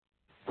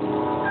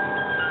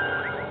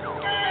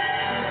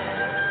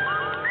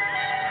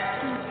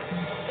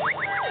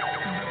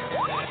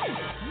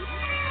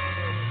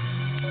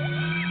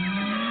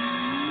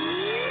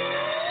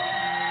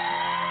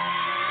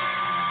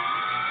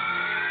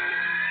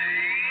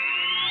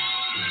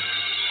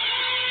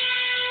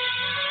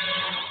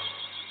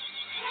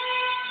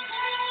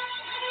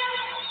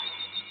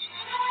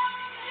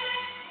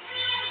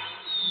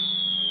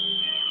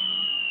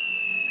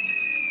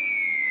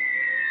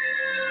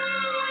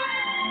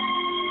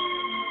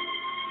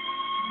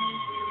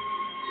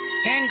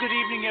And good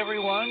evening,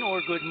 everyone,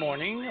 or good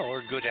morning,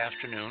 or good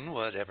afternoon,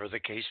 whatever the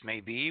case may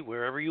be,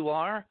 wherever you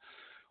are,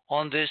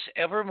 on this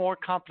ever more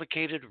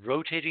complicated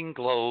rotating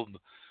globe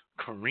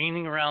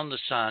careening around the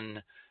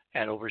sun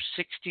at over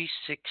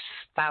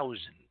 66,000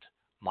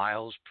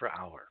 miles per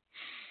hour.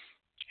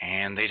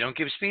 And they don't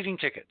give speeding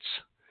tickets.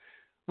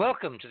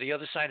 Welcome to the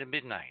other side of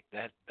midnight,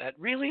 that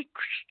really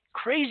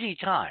crazy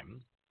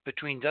time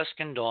between dusk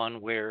and dawn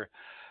where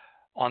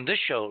on this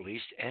show at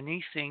least,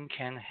 anything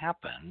can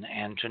happen.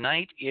 And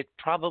tonight it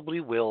probably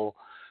will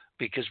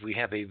because we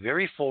have a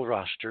very full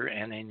roster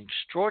and an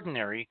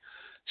extraordinary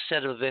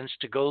set of events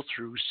to go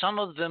through. Some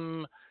of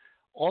them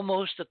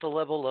almost at the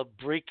level of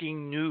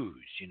breaking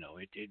news.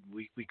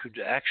 We could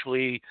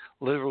actually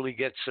literally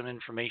get some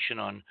information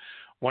on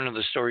one of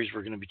the stories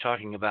we're going to be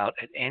talking about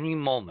at any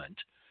moment.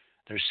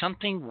 There's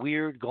something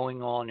weird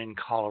going on in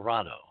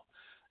Colorado,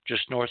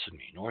 just north of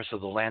me, north of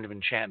the land of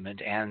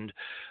enchantment, and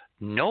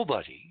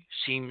nobody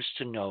seems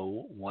to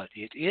know what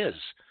it is.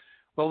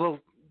 Well, we'll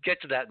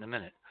get to that in a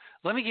minute.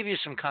 Let me give you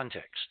some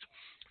context.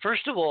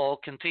 First of all,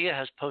 Cynthia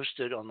has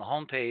posted on the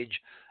homepage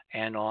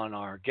and on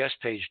our guest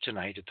page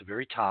tonight at the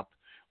very top,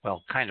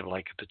 well, kind of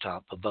like at the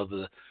top, above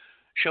the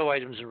show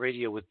items and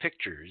radio with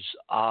pictures,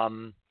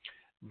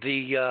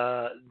 the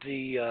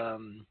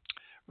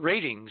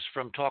ratings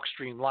from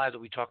TalkStream Live that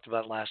we talked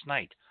about last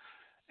night.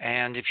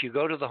 And if you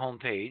go to the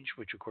homepage,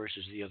 which of course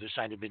is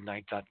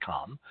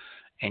theothersideofmidnight.com,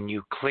 and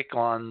you click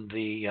on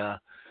the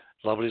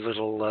lovely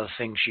little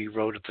thing she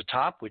wrote at the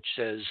top, which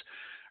says,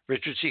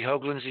 Richard C.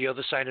 Hoagland's The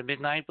Other Side of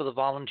Midnight with a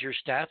volunteer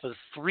staff of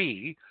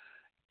 3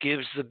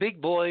 gives the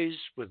big boys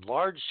with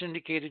large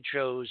syndicated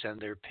shows and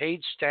their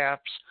paid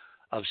staffs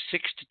of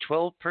 6 to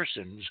 12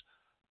 persons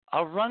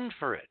a run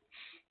for it.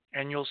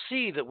 And you'll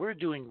see that we're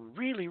doing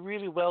really,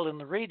 really well in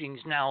the ratings.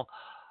 Now,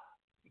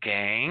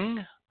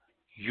 gang,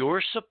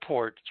 your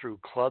support through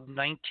Club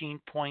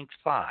 19.5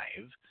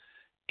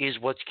 is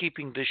what's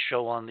keeping this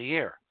show on the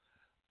air.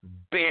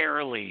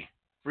 Barely,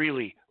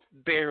 really,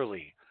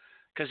 barely.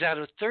 Because out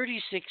of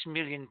 36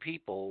 million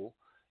people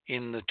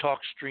in the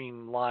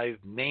TalkStream Live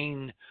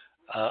main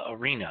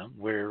arena,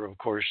 where, of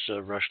course,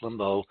 Rush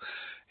Limbaugh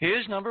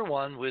is number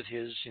one with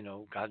his,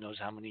 God knows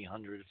how many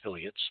hundred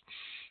affiliates.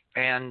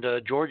 And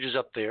George is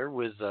up there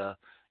with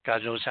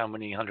God knows how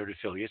many hundred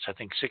affiliates, I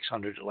think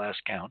 600 at last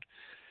count.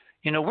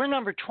 We're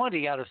number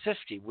 20 out of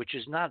 50, which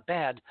is not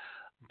bad.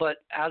 But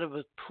out of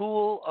a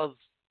pool of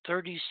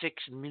 36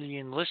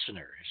 million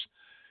listeners,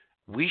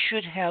 we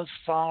should have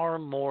far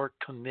more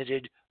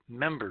committed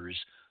members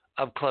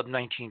of Club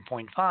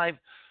 19.5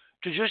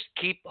 to just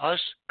keep us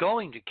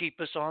going, to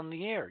keep us on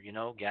the air,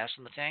 gas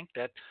in the tank,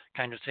 that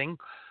kind of thing.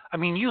 I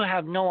mean, you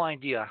have no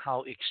idea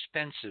how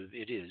expensive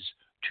it is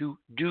to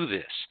do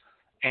this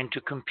and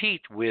to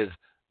compete with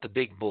the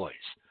big boys.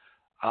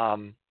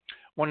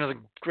 One of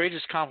the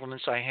greatest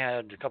compliments I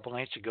had a couple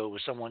nights ago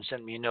was someone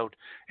sent me a note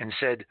and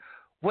said,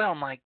 well,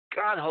 my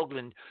God,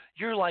 Hoagland,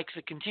 you're like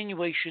the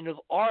continuation of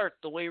art,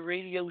 the way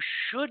radio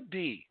should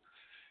be.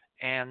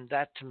 And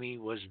that to me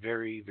was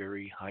very,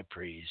 very high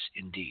praise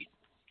indeed.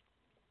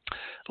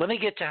 Let me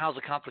get to how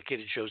the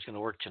complicated show is going to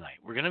work tonight.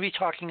 We're going to be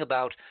talking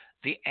about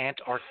the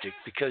Antarctic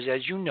because,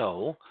 as you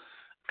know,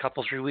 a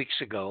couple, 3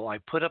 weeks ago, I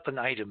put up an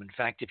item. In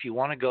fact, if you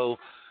want to go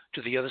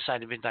to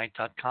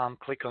theothersideofmidnight.com,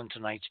 click on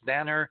tonight's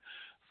banner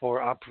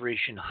for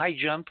Operation High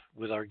Jump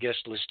with our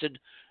guest listed,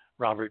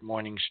 Robert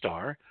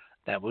Morningstar.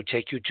 That will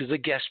take you to the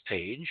guest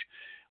page,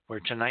 where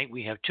tonight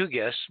we have 2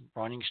 guests.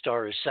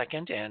 Morningstar is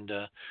second, and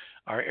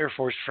our Air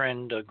Force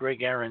friend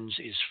Greg Ahrens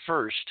is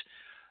first.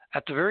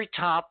 At the very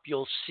top,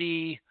 you'll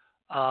see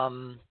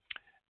let's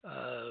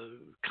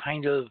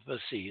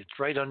see, it's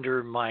right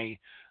under my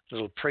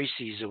little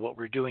précis of what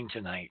we're doing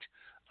tonight.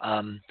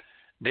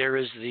 There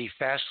is the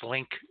fast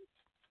link,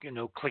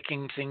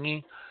 clicking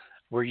thingy,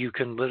 where you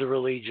can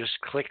literally just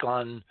click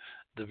on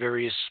the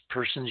various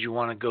persons you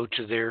want to go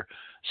to their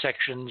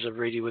sections of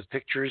Radio with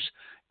Pictures.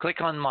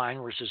 Click on mine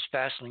where it says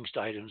fast links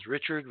to items,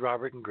 Richard,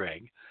 Robert, and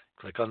Greg.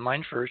 Click on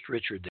mine first,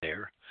 Richard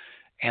there,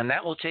 and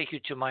that will take you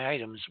to my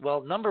items.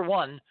 Well, number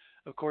 1,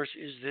 of course,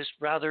 is this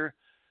rather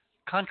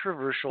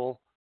controversial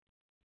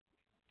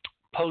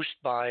post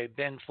by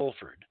Ben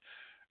Fulford.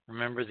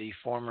 Remember, the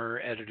former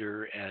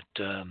editor at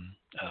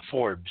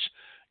Forbes,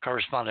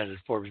 correspondent at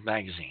Forbes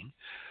magazine,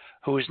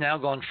 who has now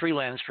gone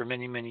freelance for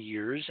many, many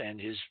years and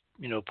has,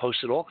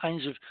 posted all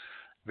kinds of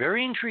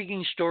very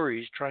intriguing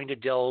stories trying to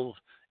delve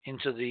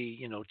into the,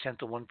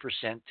 10th of 1%,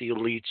 the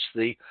elites,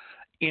 the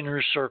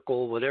inner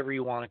circle, whatever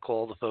you want to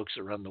call the folks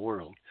that run the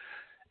world.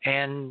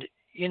 And,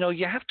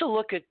 you have to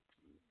look at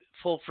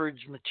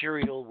Fulford's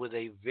material with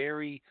a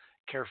very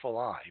careful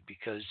eye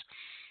because,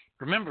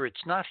 remember,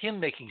 it's not him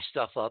making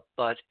stuff up,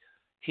 but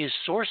his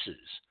sources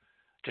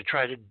to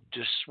try to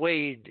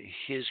dissuade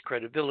his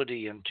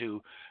credibility and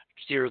to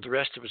steer the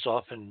rest of us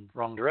off in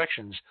wrong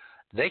directions.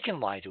 They can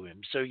lie to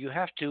him. So you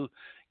have to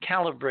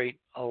calibrate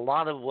a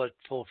lot of what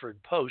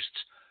Fulford posts.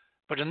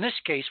 But in this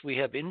case, we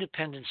have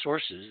independent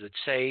sources that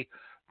say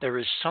there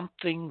is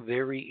something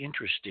very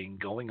interesting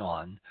going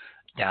on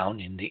down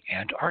in the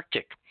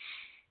Antarctic.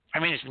 I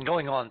mean, it's been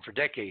going on for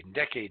decade and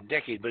decade and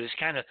decade, but it's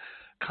kind of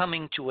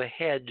coming to a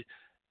head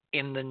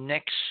in the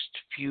next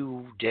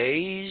few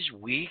days,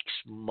 weeks,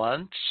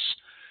 months.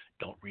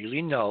 Don't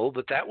really know,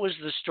 but that was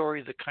the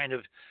story that kind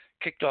of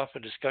kicked off a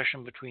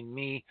discussion between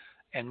me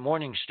and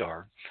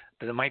Morningstar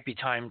that it might be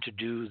time to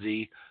do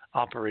the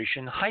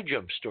Operation High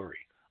Jump story.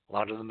 A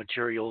lot of the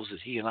materials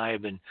that he and I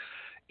have been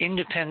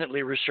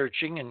independently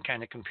researching and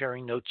kind of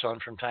comparing notes on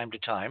from time to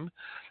time,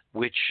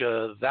 which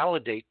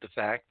validate the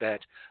fact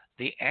that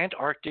the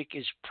Antarctic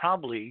is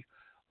probably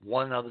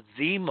one of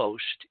the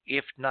most,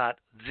 if not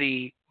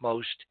the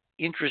most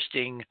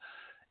interesting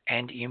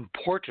and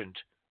important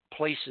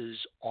places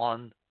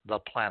on the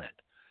planet.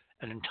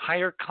 An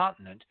entire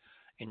continent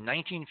in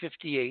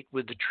 1958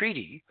 with the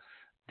treaty,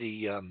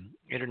 the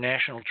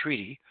international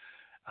treaty,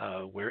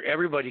 where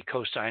everybody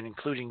co-signed,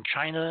 including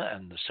China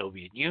and the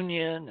Soviet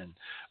Union and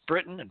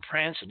Britain and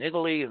France and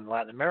Italy and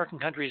Latin American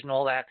countries and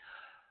all that.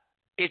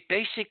 It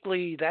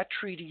basically, that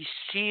treaty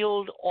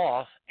sealed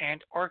off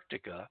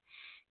Antarctica,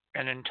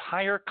 an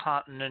entire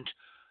continent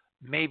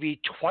maybe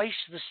twice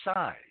the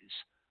size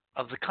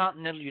of the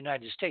continental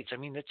United States. I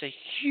mean, it's a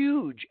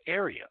huge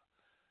area,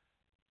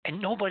 and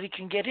nobody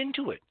can get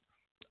into it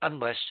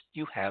unless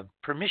you have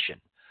permission.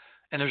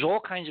 And there's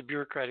all kinds of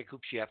bureaucratic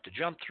hoops you have to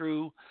jump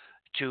through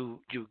to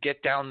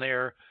get down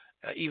there,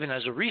 even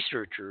as a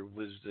researcher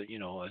with,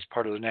 as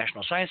part of the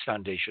National Science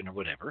Foundation or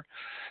whatever.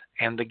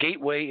 And the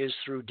gateway is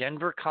through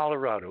Denver,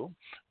 Colorado,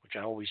 which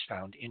I always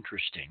found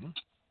interesting.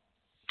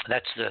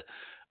 That's the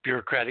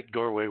bureaucratic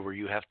doorway where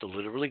you have to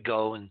literally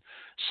go and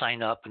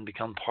sign up and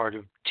become part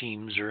of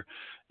teams or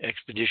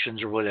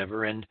expeditions or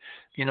whatever. And,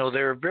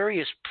 there are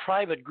various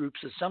private groups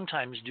that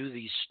sometimes do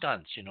these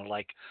stunts,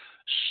 like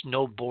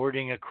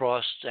snowboarding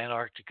across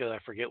Antarctica.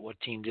 I forget what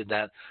team did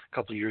that a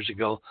couple of years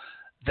ago.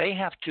 They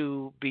have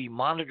to be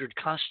monitored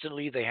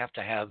constantly. They have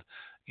to have,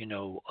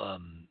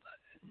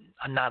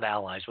 not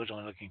allies. What am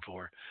I looking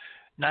for?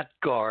 Not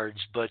guards,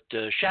 but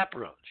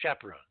chaperones.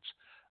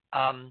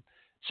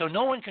 So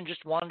no one can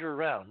just wander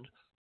around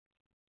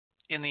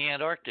in the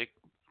Antarctic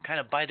kind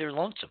of by their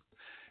lonesome.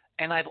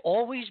 And I've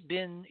always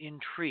been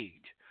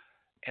intrigued,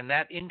 and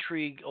that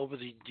intrigue over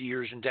the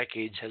years and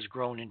decades has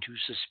grown into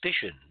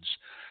suspicions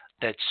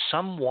that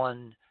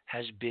someone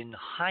has been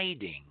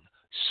hiding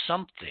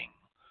something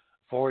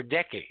for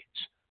decades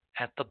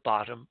at the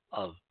bottom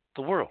of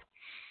the world.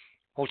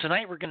 Well,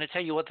 tonight we're going to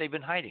tell you what they've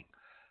been hiding.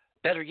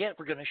 Better yet,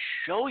 we're going to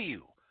show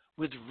you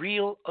with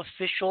real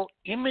official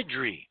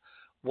imagery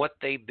what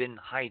they've been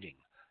hiding.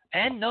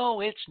 And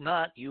no, it's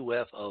not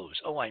UFOs.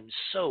 Oh, I'm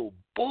so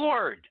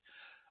bored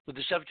with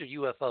the subject of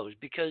UFOs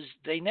because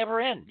they never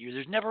end.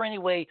 There's never any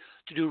way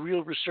to do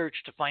real research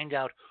to find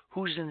out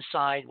who's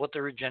inside, what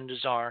their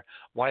agendas are,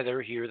 why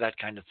they're here, that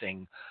kind of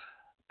thing.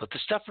 But the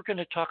stuff we're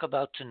going to talk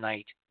about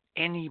tonight,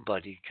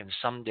 anybody can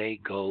someday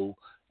go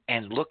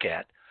and look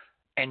at.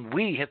 And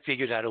we have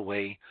figured out a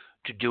way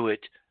to do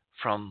it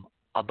from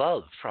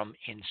above, from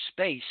in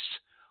space,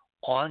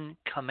 on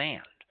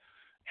command.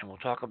 And we'll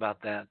talk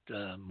about that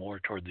more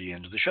toward the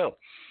end of the show.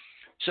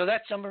 So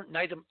that's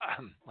item.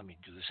 Let me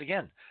do this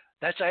again.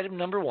 That's item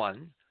number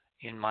 1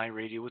 in my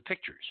Radio with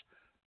Pictures.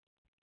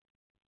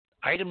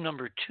 Item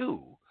number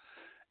 2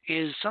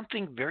 is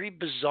something very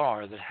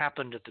bizarre that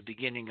happened at the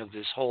beginning of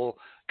this whole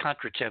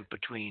contretemps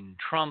between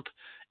Trump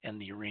and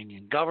the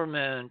Iranian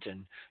government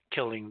and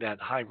killing that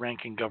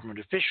high-ranking government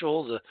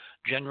official, the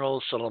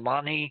General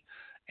Soleimani,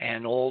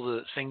 and all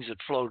the things that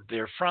flowed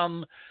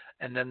therefrom,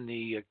 and then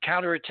the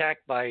counterattack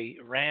by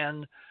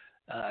Iran,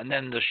 and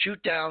then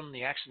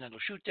the accidental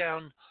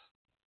shoot-down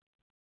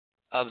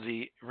of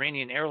the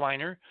Iranian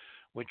airliner,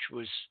 which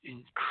was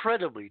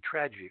incredibly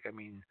tragic. I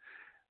mean,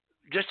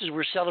 just as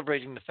we're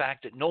celebrating the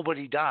fact that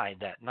nobody died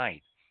that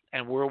night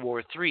and World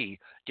War III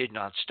did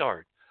not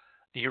start,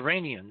 the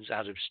Iranians,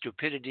 out of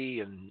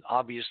stupidity and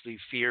obviously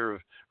fear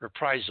of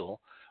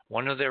reprisal,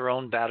 one of their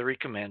own battery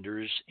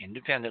commanders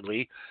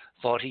independently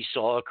thought he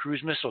saw a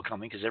cruise missile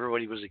coming because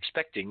everybody was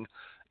expecting,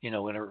 in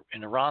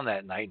Iran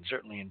that night, and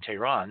certainly in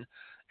Tehran,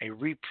 a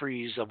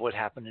reprise of what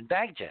happened in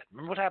Baghdad.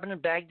 Remember what happened in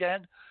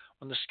Baghdad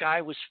when the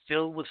sky was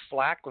filled with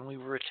flak when we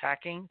were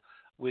attacking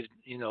with,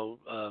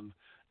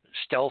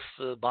 stealth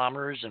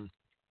bombers and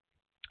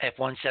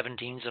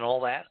F-117s and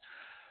all that?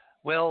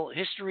 Well,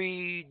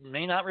 history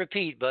may not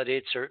repeat, but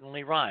it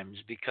certainly rhymes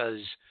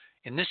because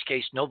in this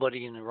case,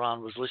 nobody in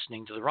Iran was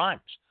listening to the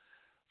rhymes.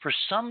 For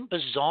some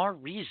bizarre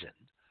reason,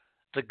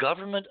 the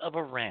government of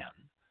Iran,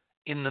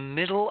 in the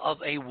middle of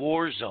a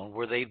war zone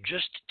where they've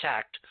just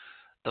attacked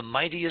the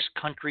mightiest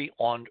country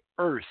on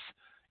earth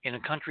in a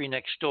country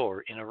next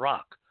door in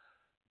Iraq,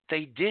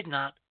 they did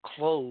not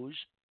close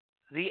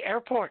the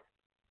airport.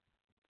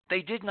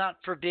 They did not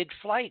forbid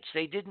flights.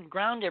 They didn't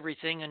ground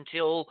everything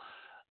until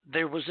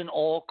there was an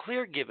all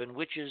clear given,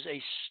 which is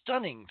a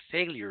stunning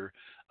failure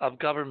of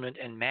government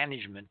and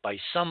management by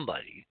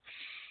somebody.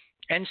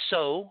 And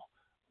so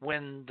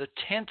when the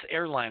 10th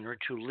airliner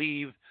to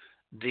leave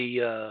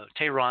the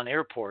Tehran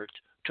airport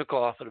took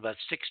off at about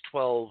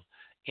 6:12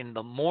 in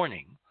the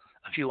morning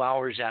a few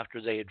hours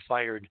after they had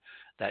fired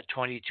that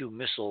 22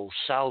 missile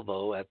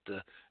salvo at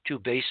the two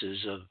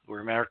bases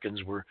where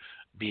Americans were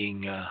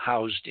being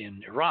housed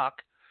in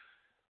Iraq,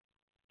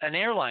 an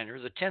airliner,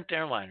 the 10th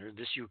airliner,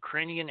 this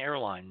Ukrainian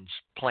Airlines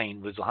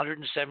plane with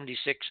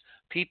 176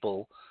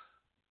 people,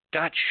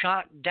 got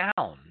shot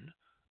down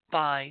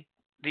by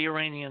the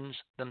Iranians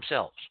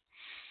themselves.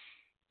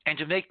 And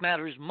to make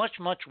matters much,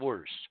 much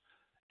worse,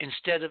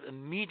 instead of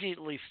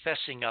immediately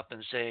fessing up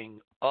and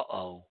saying,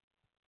 uh-oh,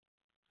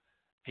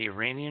 the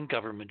Iranian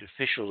government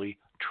officially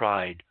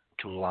tried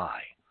to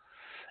lie.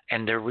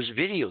 And there was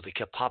video that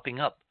kept popping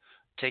up,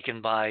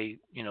 taken by,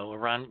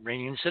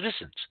 Iranian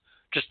citizens,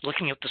 just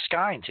looking at the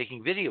sky and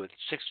taking video at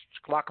 6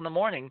 o'clock in the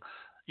morning.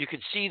 You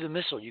could see the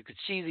missile, you could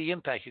see the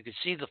impact, you could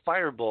see the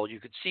fireball, you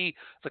could see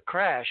the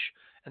crash.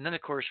 And then,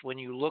 of course, when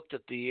you looked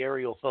at the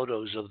aerial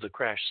photos of the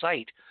crash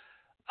site,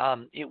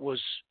 it was,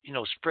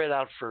 spread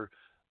out for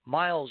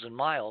miles and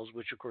miles,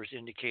 which, of course,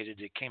 indicated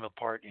it came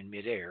apart in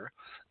midair,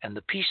 and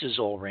the pieces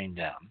all rained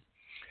down.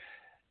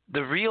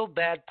 The real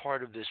bad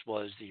part of this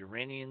was the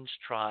Iranians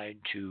tried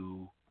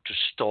to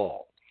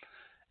stall.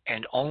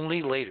 And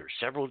only later,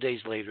 several days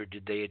later,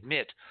 did they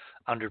admit,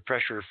 under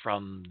pressure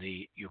from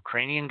the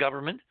Ukrainian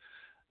government,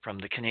 from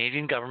the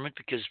Canadian government,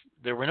 because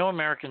there were no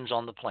Americans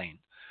on the plane.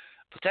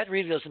 But that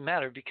really doesn't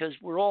matter because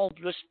we're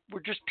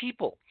just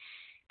people.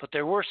 But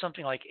there were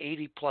something like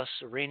 80 plus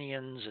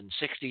Iranians and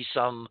 60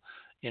 some,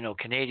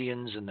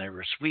 Canadians, and there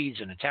were Swedes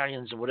and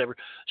Italians and whatever.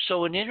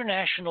 So an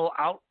international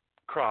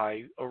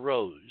outcry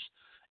arose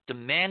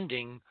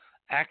demanding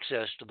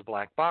access to the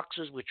black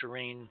boxes, which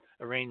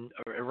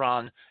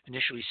Iran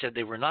initially said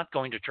they were not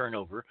going to turn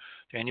over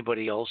to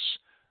anybody else.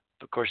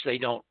 Of course, we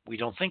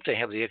don't think they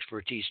have the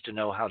expertise to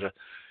know how to,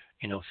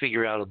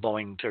 figure out a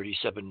Boeing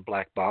 37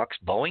 black box.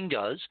 Boeing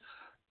does.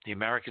 The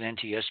American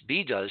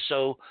NTSB does.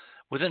 So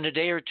within a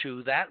day or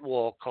two, that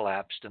wall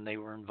collapsed, and they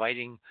were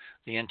inviting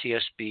the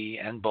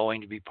NTSB and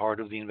Boeing to be part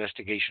of the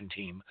investigation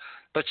team,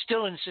 but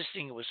still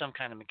insisting it was some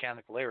kind of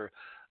mechanical error.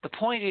 The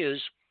point is,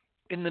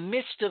 in the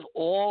midst of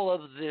all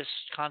of this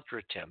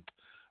contretemps,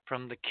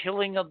 from the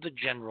killing of the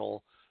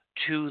general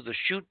to the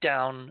shoot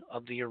down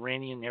of the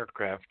Iranian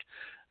aircraft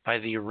by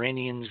the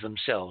Iranians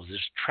themselves, this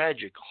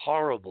tragic,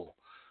 horrible,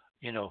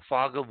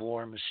 fog of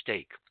war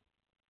mistake,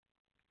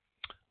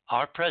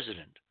 our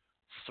president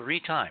 3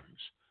 times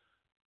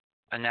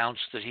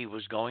announced that he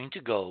was going to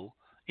go,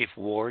 if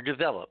war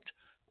developed,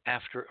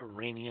 after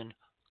Iranian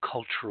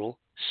cultural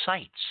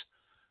sites.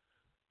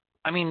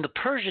 I mean, the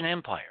Persian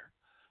Empire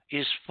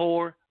is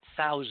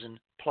 4,000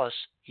 plus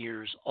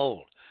years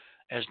old.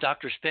 As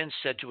Dr. Spence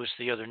said to us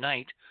the other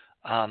night,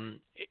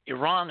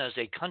 Iran as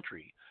a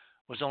country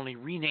was only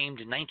renamed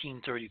in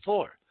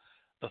 1934.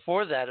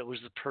 Before that, it was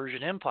the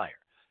Persian Empire.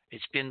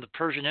 It's been the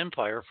Persian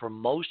Empire for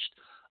most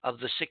of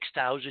the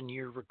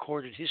 6,000-year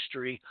recorded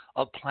history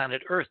of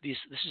planet Earth. This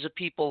is a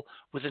people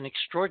with an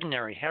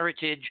extraordinary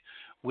heritage,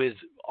 with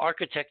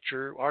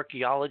architecture,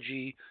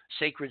 archaeology,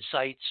 sacred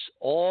sites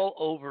all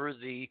over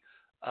the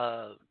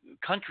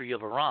country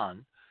of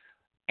Iran.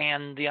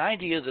 And the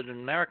idea that an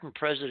American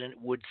president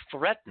would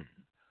threaten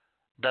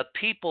the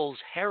people's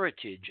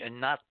heritage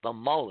and not the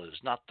mullahs,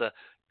 not the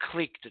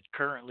clique that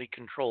currently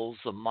controls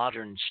the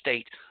modern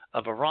state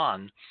of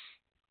Iran,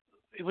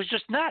 it was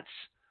just nuts.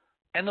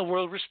 And the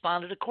world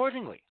responded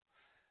accordingly.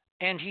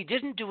 And he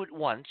didn't do it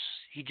once,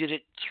 he did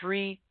it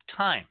 3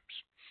 times.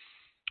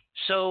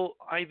 So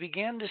I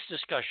began this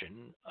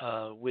discussion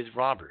with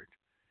Robert.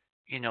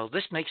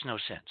 This makes no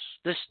sense.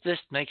 This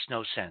makes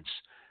no sense.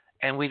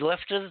 And we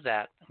left it at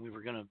that. We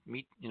were going to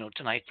meet,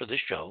 tonight for this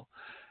show.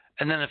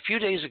 And then a few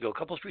days ago,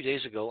 3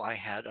 days ago, I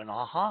had an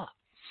aha.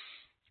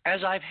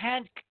 As I've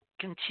had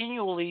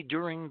continually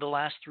during the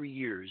last 3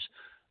 years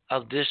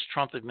of this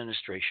Trump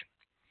administration.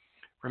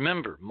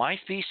 Remember, my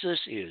thesis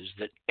is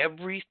that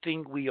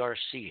everything we are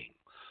seeing,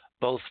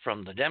 both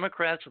from the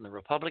Democrats and the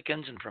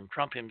Republicans and from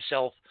Trump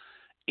himself,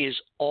 is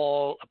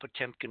all a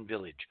Potemkin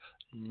village.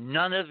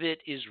 None of it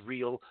is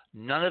real.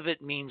 None of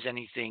it means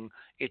anything.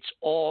 It's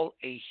all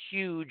a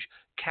huge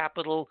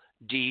capital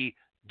D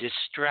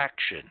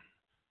distraction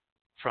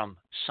from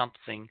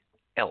something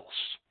else.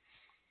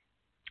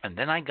 And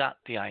then I got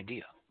the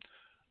idea.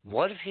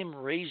 What if him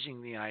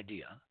raising the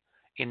idea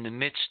in the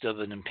midst of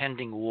an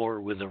impending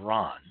war with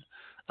Iran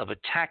of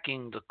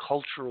attacking the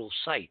cultural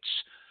sites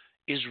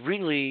is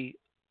really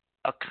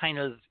a kind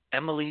of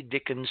Emily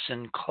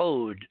Dickinson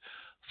code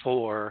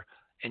for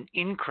an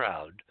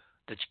in-crowd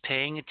that's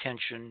paying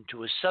attention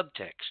to a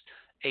subtext,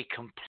 a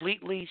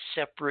completely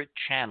separate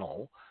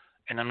channel,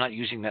 and I'm not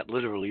using that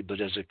literally,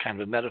 but as a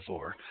kind of a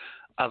metaphor,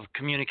 of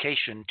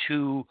communication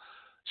to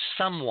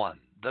someone,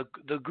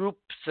 the groups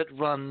that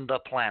run the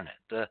planet,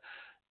 the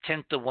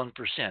 10th of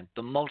 1%,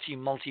 the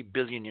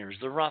multi-billionaires,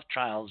 the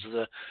Rothschilds,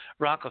 the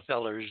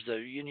Rockefellers,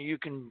 you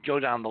can go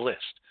down the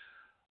list.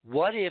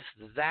 What if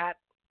that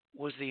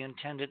was the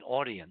intended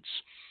audience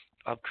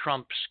of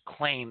Trump's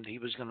claim that he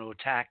was going to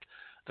attack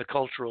the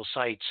cultural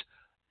sites,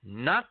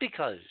 not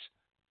because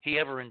he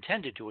ever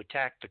intended to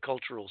attack the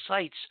cultural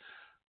sites,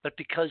 but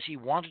because he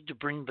wanted to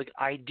bring the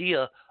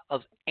idea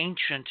of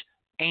ancient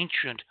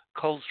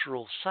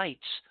cultural sites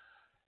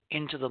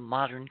into the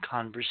modern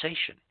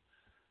conversation.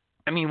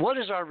 I mean, what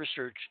has our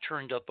research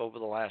turned up over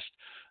the last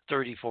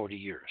 30, 40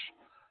 years?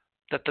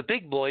 That the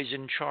big boys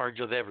in charge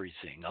of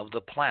everything, of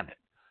the planet,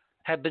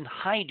 have been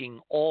hiding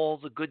all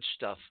the good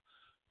stuff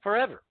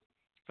forever.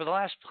 For the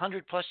last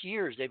 100+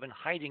 years, they've been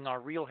hiding our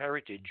real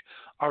heritage,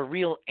 our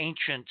real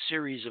ancient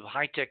series of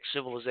high-tech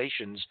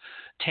civilizations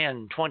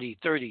 10, 20,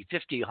 30,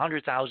 50,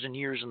 100,000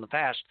 years in the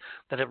past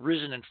that have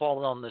risen and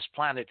fallen on this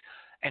planet,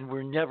 and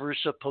we're never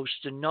supposed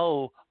to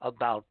know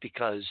about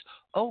because,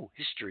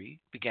 history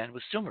began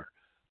with Sumer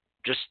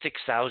just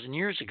 6,000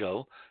 years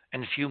ago,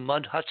 and a few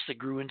mud huts that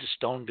grew into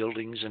stone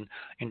buildings and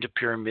into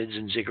pyramids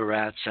and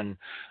ziggurats and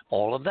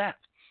all of that.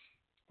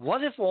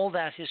 What if all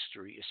that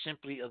history is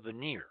simply a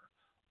veneer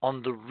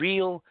on the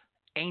real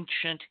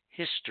ancient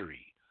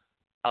history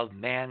of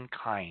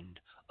mankind,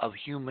 of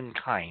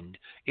humankind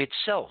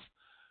itself,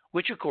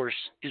 which of course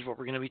is what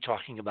we're going to be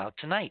talking about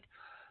tonight.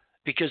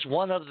 Because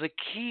one of the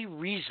key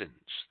reasons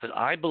that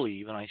I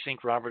believe, and I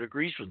think Robert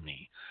agrees with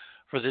me,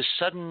 for this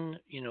sudden,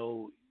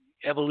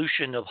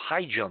 evolution of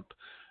high jump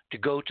to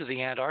go to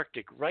the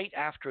Antarctic right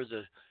after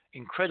the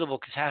incredible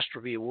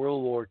catastrophe of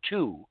World War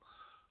II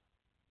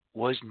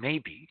was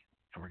maybe,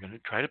 and we're going to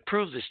try to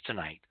prove this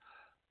tonight,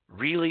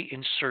 really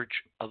in search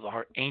of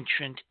our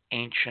ancient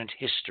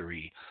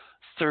history,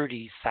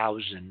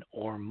 30,000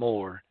 or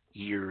more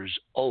years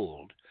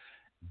old,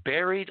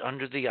 buried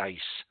under the ice,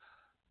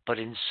 but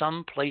in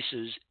some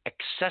places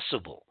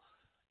accessible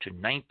to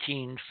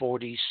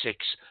 1946,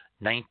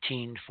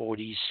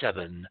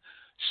 1947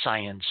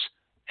 science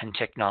and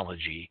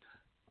technology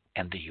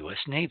and the U.S.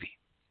 Navy.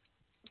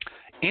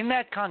 In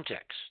that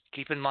context,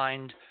 keep in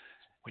mind,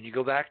 when you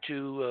go back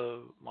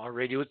to our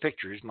Radio with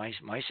Pictures, my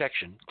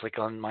section, click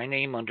on my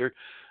name under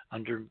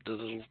the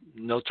little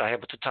notes I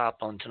have at the top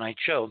on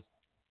tonight's show.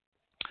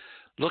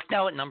 Look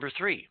now at number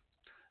 3.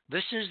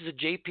 This is the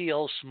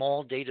JPL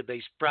Small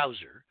Database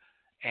Browser,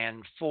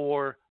 and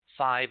 4,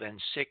 5,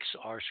 and 6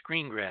 are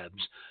screen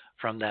grabs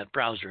from that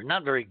browser.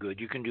 Not very good.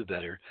 You can do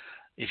better.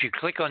 If you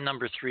click on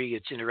number 3,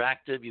 it's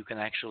interactive. You can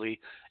actually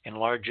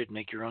enlarge it,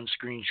 make your own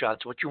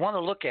screenshots. What you want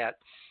to look at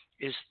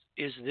is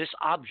this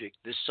object,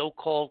 this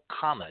so-called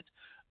comet,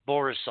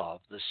 Borisov,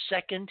 the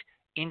second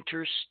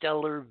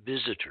interstellar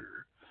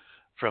visitor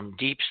from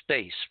deep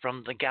space,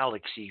 from the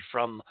galaxy,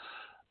 from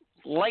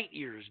light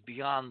years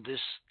beyond this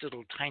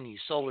little tiny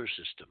solar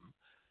system.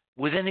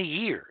 Within a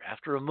year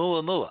after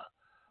Oumuamua,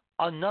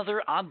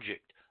 another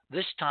object,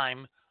 this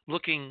time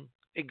looking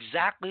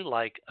exactly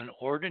like an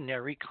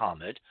ordinary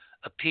comet,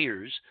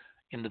 appears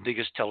in the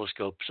biggest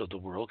telescopes of the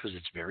world because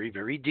it's very,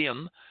 very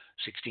dim.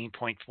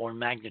 16.4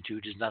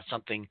 magnitude is not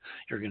something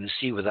you're going to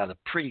see without a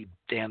pretty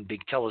damn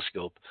big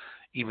telescope.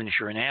 Even if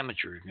you're an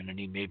amateur, you're going to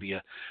need maybe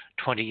a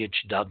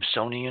 20-inch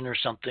Dobsonian or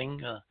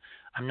something.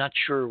 I'm not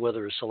sure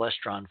whether a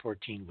Celestron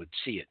 14 would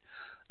see it.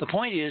 The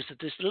point is that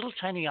this little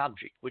tiny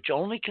object, which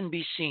only can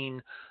be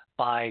seen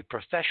by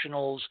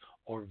professionals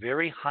or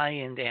very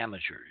high-end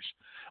amateurs,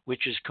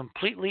 which is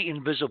completely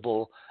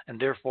invisible and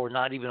therefore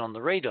not even on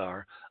the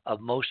radar of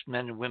most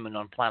men and women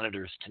on planet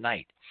Earth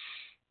tonight.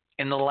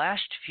 In the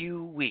last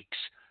few weeks,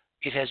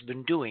 it has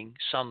been doing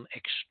some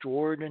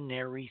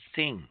extraordinary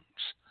things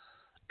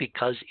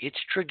because its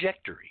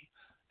trajectory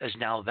is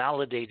now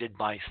validated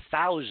by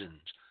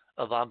thousands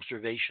of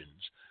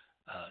observations,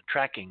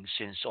 tracking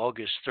since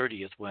August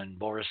 30th when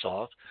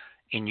Borisov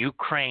in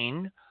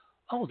Ukraine,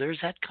 there's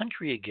that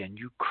country again,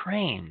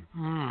 Ukraine,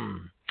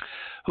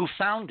 who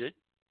found it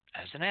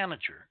as an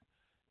amateur,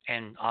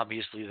 and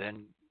obviously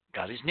then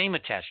got his name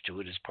attached to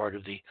it as part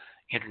of the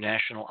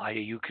International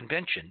IAU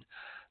Convention.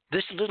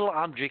 This little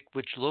object,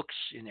 which looks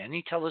in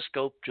any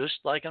telescope just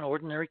like an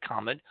ordinary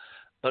comet,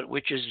 but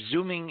which is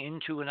zooming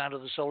into and out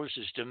of the solar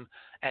system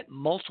at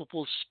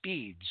multiple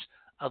speeds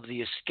of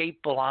the escape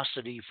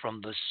velocity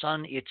from the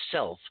sun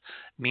itself,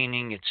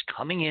 meaning it's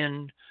coming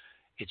in,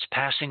 it's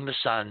passing the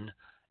sun,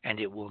 and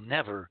it will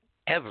never,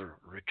 ever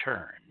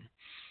return.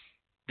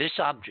 This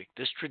object,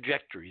 this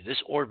trajectory,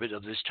 this orbit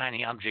of this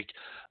tiny object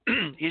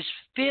is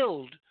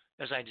filled,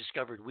 as I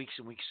discovered weeks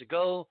and weeks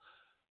ago,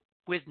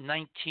 with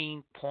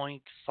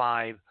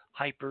 19.5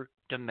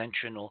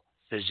 hyperdimensional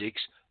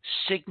physics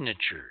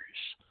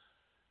signatures,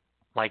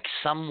 like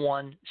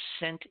someone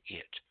sent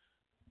it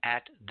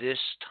at this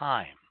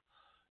time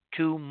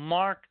to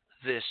mark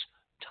this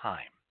time.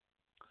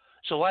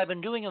 So what I've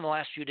been doing in the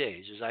last few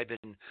days is I've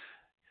been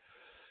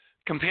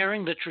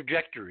comparing the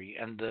trajectory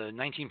and the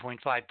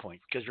 19.5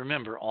 point, because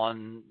remember,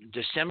 on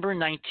December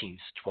 19th,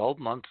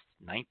 12-month,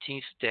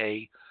 19th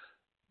day,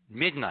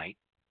 midnight,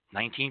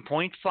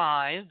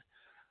 19.5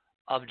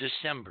 of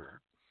December,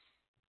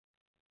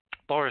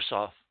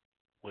 Borisov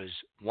was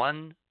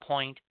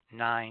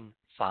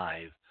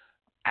 1.95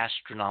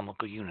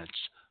 astronomical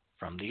units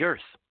from the Earth.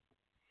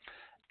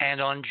 And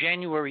on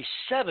January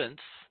 7th,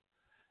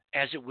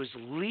 as it was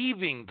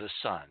leaving the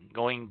sun,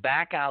 going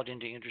back out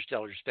into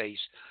interstellar space,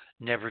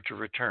 never to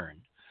return,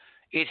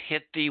 it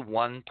hit the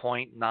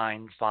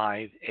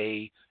 1.95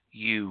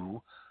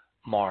 AU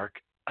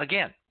mark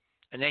again.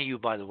 An AU,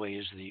 by the way,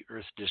 is the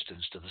Earth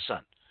distance to the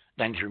Sun,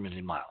 93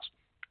 million miles.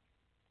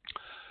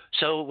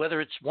 So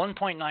whether it's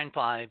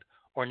 1.95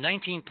 or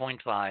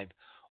 19.5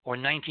 or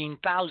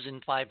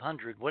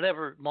 19,500,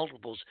 whatever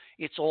multiples,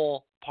 it's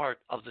all part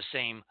of the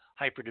same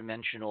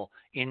hyperdimensional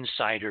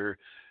insider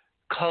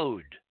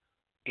code.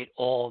 It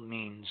all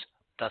means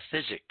the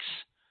physics.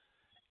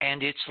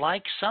 And it's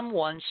like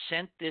someone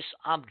sent this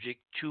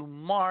object to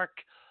mark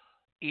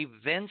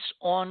events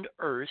on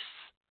Earth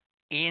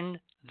in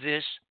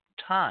this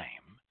time.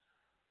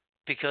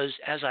 Because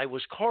as I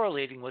was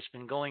correlating what's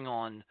been going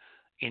on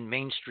in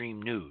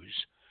mainstream news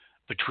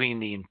between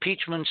the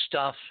impeachment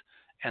stuff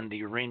and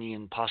the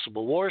Iranian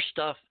possible war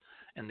stuff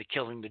and the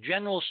killing the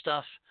general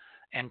stuff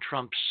and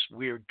Trump's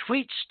weird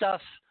tweet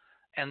stuff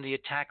and the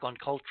attack on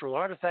cultural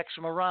artifacts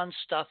from Iran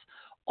stuff,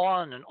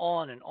 on and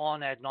on and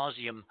on ad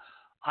nauseum,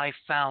 I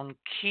found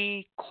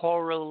key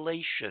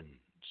correlations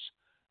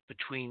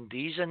between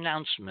these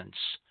announcements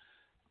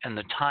and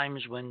the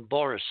times when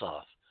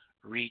Borisov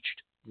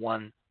reached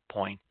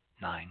 1.95.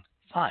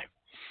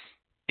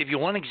 If you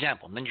want an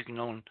example, then you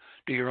can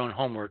do your own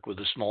homework with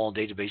a small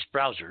database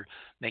browser,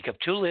 make up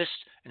two lists,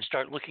 and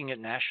start looking at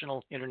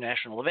national,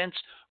 international events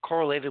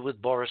correlated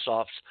with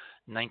Borisov's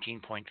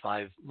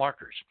 19.5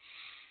 markers.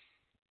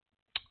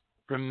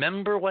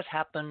 Remember what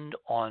happened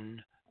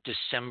on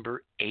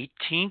December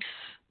 18th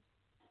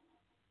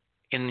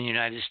in the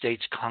United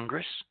States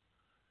Congress?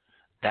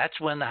 That's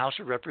when the House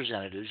of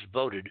Representatives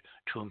voted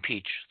to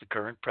impeach the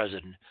current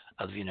president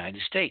of the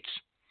United States.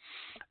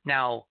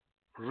 Now,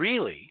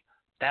 really,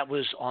 that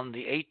was on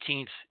the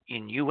 18th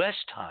in U.S.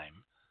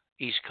 time,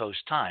 East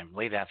Coast time,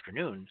 late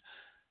afternoon.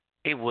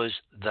 It was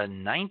the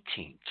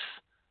 19th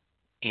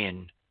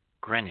in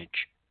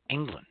Greenwich,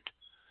 England.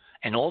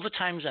 And all the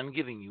times I'm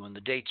giving you and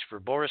the dates for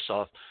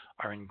Borisov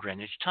are in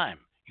Greenwich time,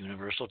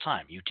 Universal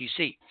Time,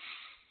 UTC.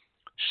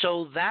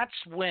 So that's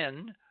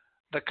when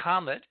the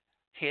comet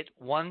hit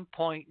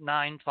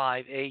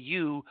 1.95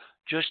 AU,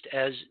 just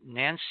as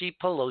Nancy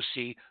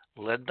Pelosi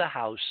led the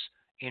House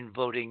in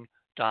voting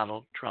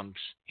Donald Trump's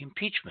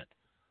impeachment.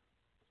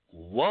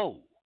 Whoa!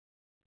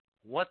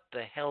 What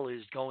the hell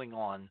is going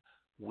on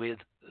with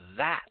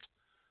that?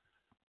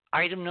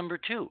 Item number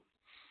two.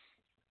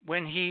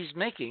 When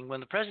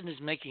the president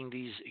is making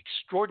these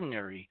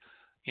extraordinary,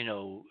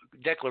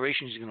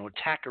 declarations he's going to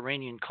attack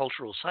Iranian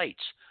cultural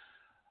sites,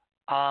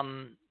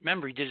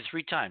 remember, he did it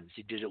 3 times.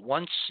 He did it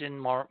once in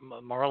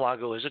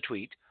Mar-a-Lago as a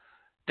tweet.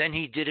 Then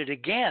he did it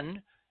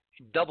again,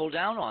 doubled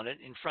down on it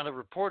in front of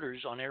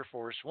reporters on Air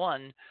Force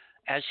One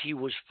as he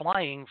was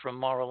flying from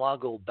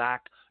Mar-a-Lago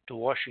back to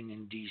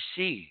Washington,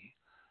 D.C.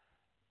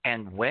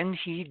 And when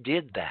he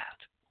did that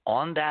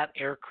on that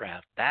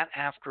aircraft that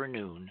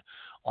afternoon,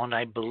 on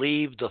I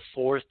believe the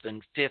 4th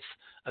and 5th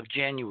of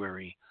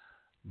January,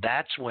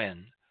 that's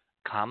when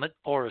Comet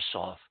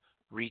Borisov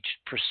reached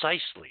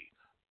precisely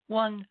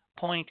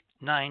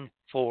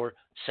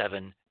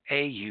 1.947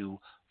 AU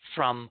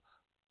from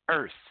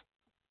Earth.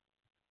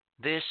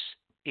 This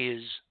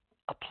is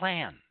a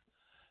plan.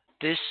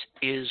 This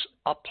is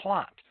a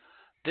plot.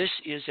 This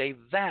is a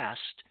vast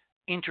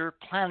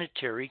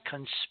interplanetary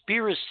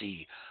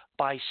conspiracy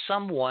by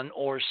someone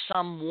or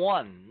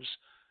someones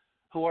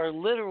who are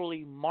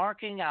literally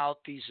marking out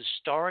these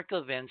historic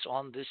events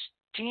on this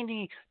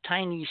teeny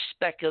tiny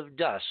speck of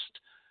dust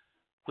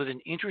with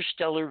an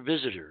interstellar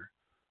visitor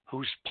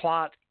whose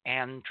plot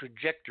and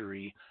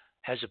trajectory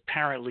has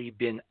apparently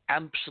been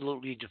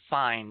absolutely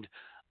defined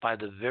by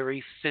the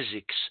very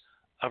physics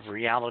of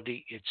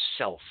reality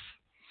itself.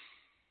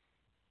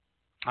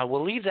 I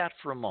will leave that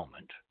for a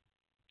moment,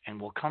 and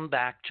we'll come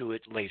back to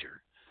it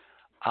later.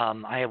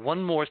 I have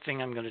one more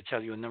thing I'm going to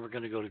tell you, and then we're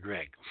going to go to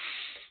Greg.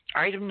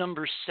 Item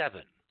number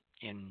 7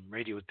 in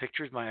Radio with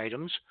Pictures, my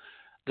items,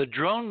 the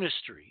drone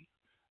mystery,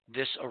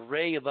 this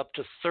array of up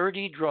to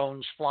 30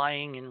 drones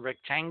flying in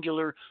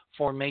rectangular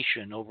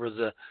formation over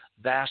the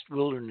vast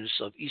wilderness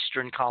of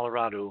eastern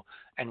Colorado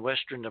and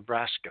western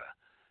Nebraska,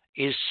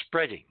 is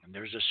spreading. And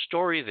there's a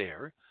story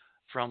there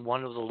from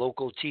one of the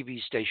local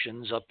TV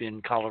stations up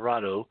in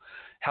Colorado.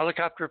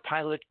 Helicopter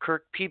pilot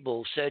Kirk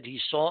Peeble said he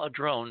saw a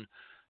drone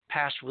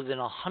pass within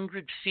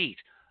 100 feet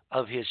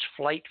of his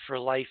Flight for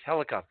Life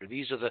helicopter.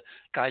 These are the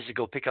guys that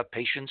go pick up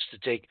patients to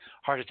take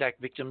heart attack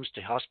victims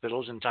to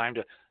hospitals in time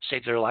to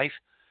save their life.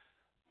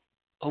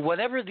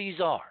 Whatever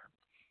these are,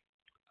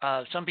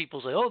 some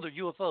people say, oh, they're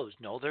UFOs.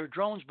 No, they're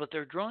drones, but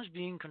they're drones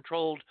being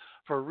controlled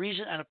for a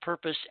reason and a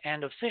purpose,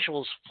 and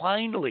officials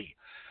finally,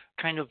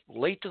 kind of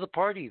late to the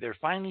party, they're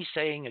finally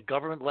saying at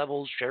government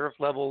levels, sheriff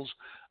levels,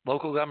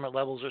 local government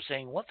levels are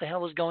saying, what the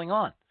hell is going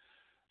on?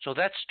 So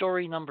that's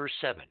story number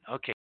 7.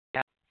 Okay.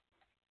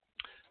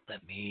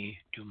 Let me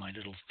do my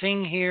little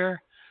thing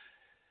here.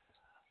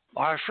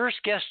 Our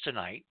first guest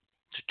tonight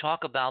to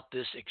talk about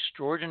this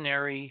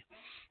extraordinary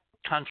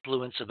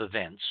confluence of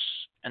events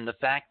and the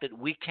fact that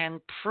we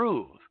can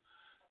prove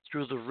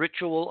through the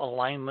ritual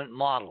alignment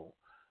model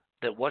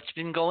that what's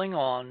been going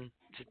on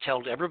to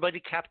tell everybody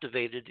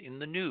captivated in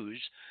the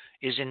news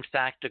is in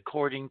fact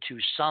according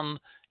to some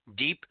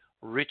deep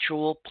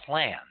ritual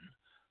plan,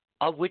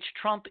 of which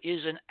Trump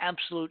is an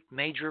absolute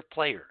major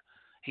player.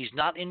 He's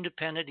not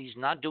independent. He's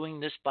not doing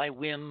this by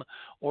whim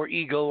or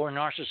ego or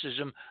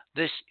narcissism.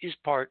 This is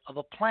part of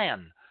a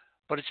plan,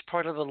 but it's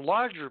part of a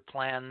larger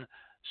plan,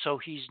 so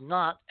he's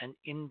not an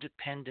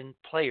independent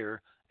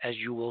player, as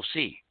you will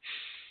see.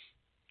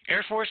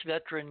 Air Force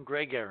veteran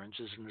Greg Ahrens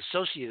is an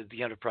associate of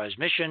the Enterprise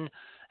mission,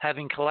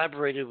 having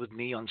collaborated with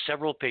me on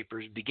several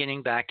papers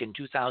beginning back in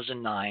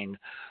 2009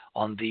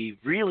 on the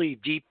really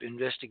deep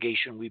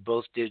investigation we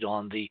both did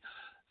on the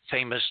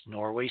famous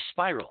Norway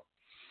spiral.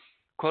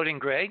 Quoting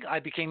Greg, I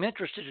became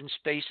interested in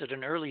space at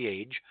an early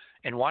age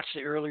and watched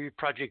the early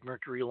Project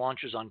Mercury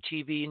launches on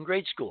TV in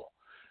grade school.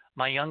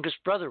 My youngest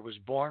brother was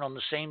born on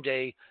the same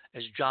day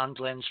as John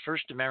Glenn's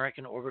first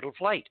American orbital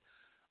flight.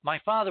 My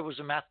father was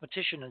a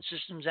mathematician and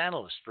systems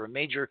analyst for a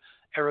major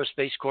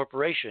aerospace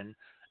corporation,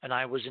 and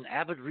I was an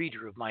avid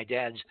reader of my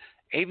dad's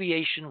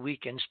Aviation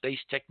Week and Space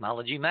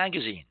Technology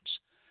magazines.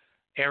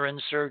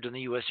 Ahrens served in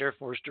the U.S. Air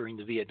Force during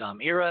the Vietnam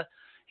era.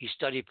 He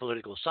studied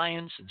political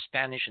science and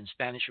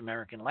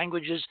Spanish-American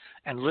languages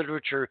and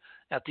literature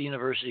at the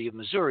University of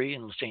Missouri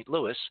in St.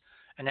 Louis,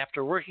 and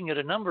after working at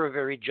a number of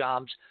varied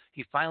jobs,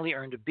 he finally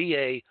earned a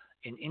BA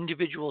in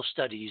Individual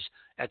Studies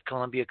at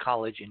Columbia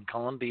College in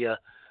Columbia,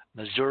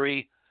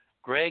 Missouri.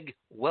 Greg,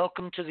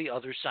 welcome to the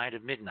other side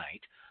of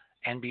midnight.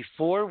 And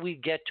before we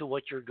get to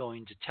what you're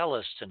going to tell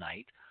us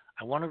tonight,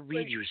 I want to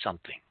read you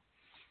something.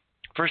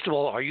 First of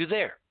all, are you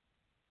there?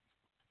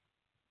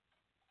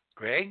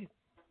 Greg?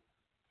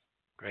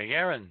 Greg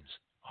Ahrens,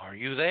 are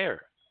you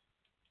there?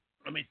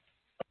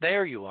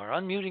 There you are.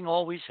 Unmuting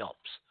always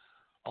helps.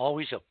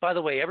 Always helps. By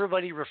the way,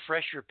 everybody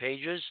refresh your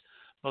pages,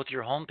 both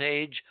your home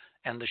page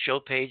and the show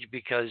page,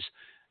 because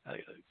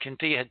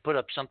Cynthia had put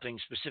up something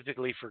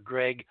specifically for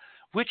Greg,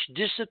 which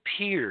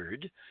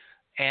disappeared,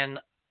 and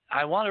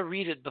I want to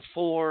read it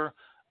before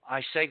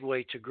I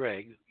segue to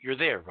Greg. You're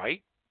there,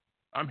 right?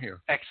 I'm here.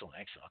 Excellent.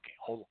 Okay,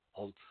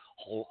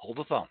 hold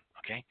the phone.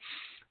 Okay.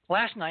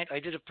 Last night I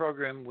did a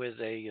program with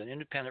an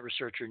independent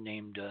researcher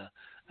named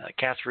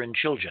Catherine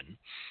Chilgen,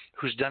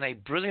 who's done a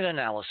brilliant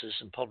analysis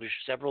and published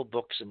several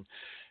books, and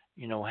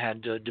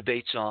had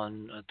debates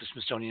on the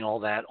Smithsonian and all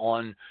that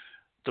on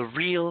the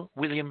real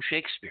William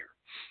Shakespeare.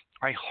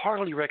 I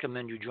heartily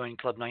recommend you join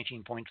Club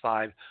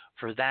 19.5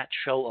 for that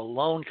show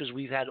alone, because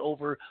we've had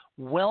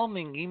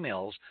overwhelming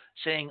emails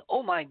saying,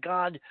 oh my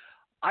God,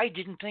 I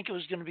didn't think it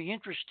was going to be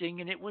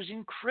interesting, and it was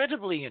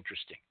incredibly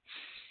interesting.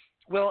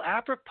 Well,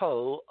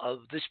 apropos of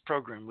this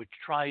program, which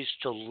tries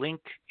to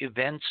link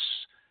events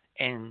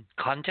and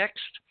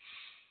context,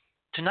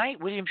 tonight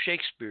William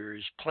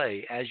Shakespeare's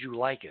play, As You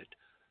Like It,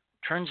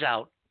 turns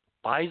out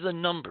by the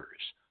numbers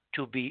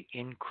to be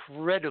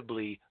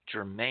incredibly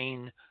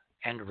germane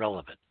and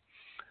relevant.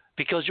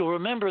 Because you'll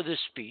remember this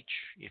speech,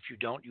 if you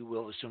don't, you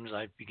will as soon as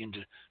I begin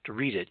to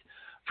read it,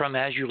 from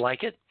As You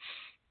Like It.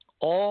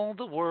 All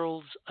the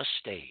world's a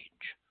stage,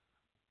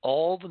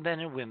 all the men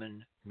and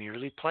women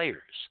merely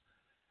players.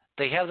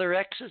 They have their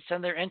exits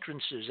and their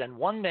entrances, and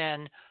one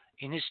man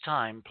in his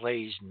time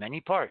plays many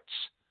parts,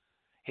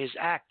 his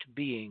act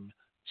being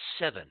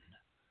 7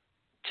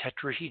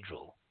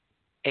 tetrahedral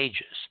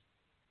ages.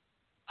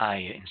 I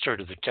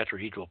inserted the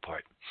tetrahedral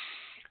part.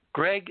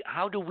 Greg,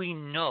 how do we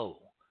know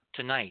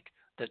tonight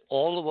that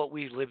all of what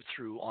we've lived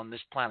through on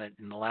this planet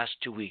in the last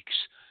 2 weeks,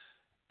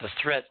 the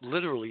threat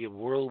literally of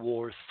World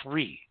War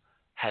III,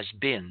 has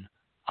been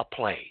a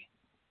play?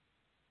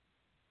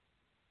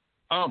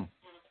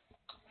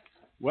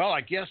 Well,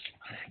 I guess,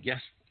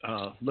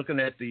 looking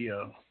at the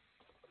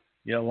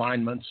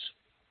alignments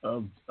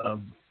of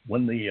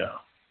when the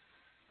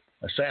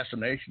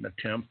assassination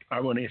attempt,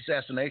 or when the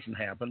assassination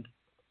happened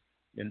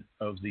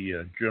of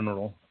the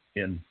general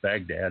in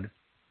Baghdad.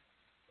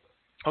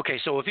 Okay,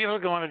 so if you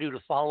ever want to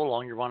follow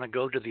along, you want to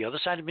go to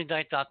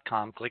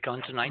theothersideofmidnight.com, click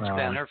on tonight's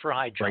banner for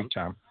High Jump. Great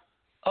time.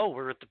 Oh,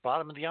 we're at the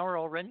bottom of the hour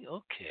already?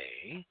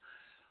 Okay.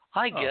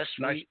 I guess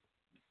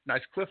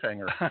nice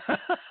cliffhanger.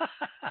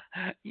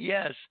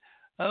 Yes.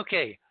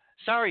 Okay.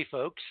 Sorry,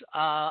 folks.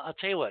 I'll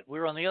tell you what.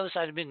 We're on the other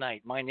side of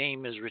midnight. My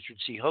name is Richard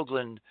C.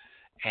 Hoagland,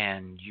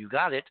 and you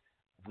got it.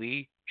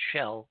 We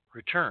shall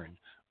return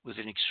with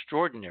an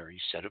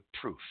extraordinary set of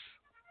proof.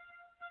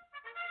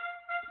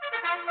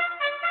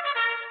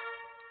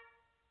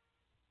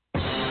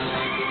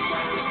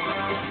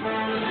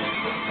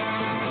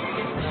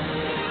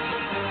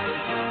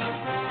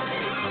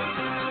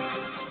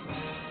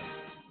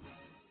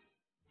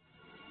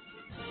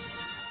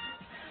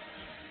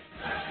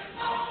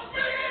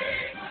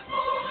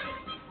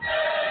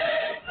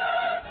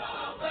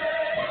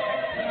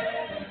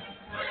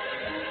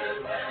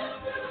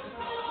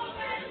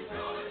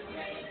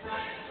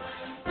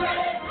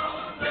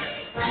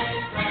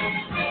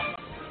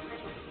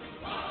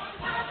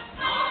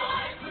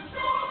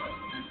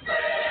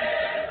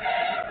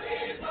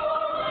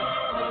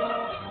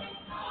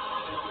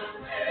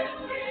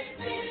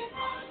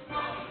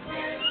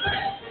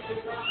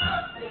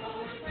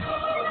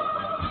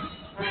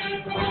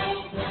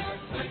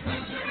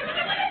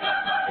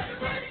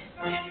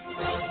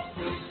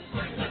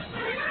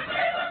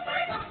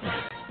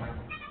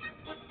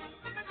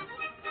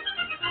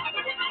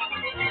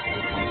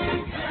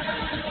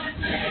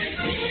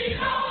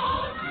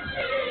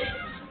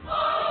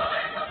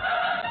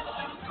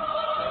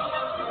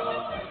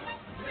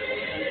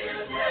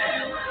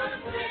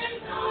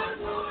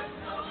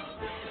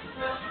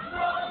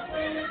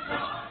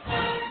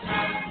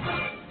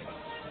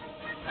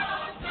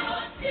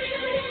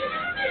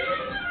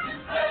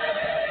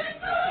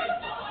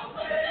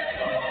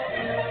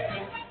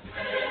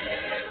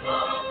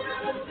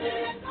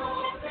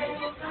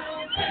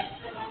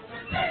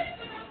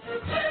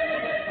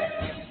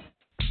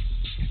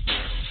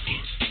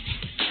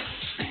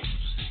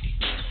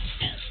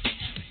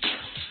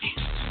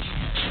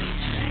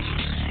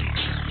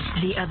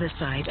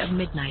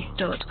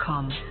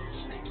 theothersideofmidnight.com.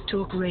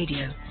 Talk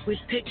radio with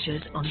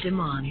pictures on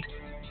demand.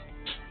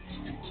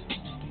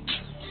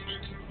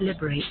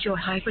 Liberate your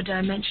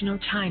hyperdimensional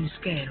time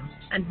scale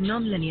and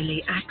non-linearly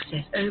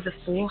access over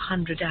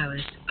 400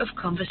 hours of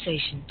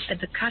conversation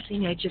at the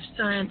cutting edge of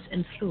science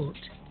and thought.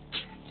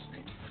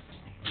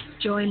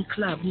 Join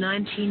Club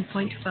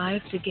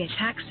 19.5 to get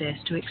access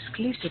to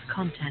exclusive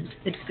content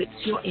that fits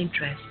your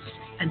interests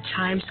and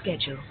time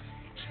schedule.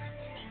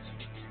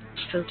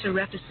 Filter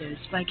episodes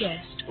by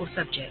guest or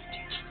subject.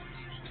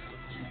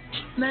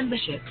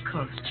 Membership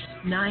costs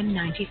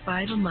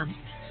 $9.95 a month,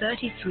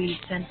 33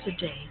 cents a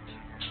day.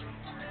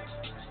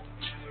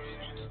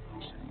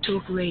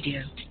 Talk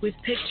radio with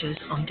pictures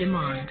on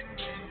demand.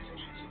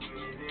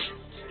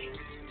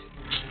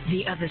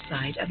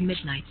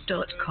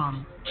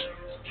 theothersideofmidnight.com.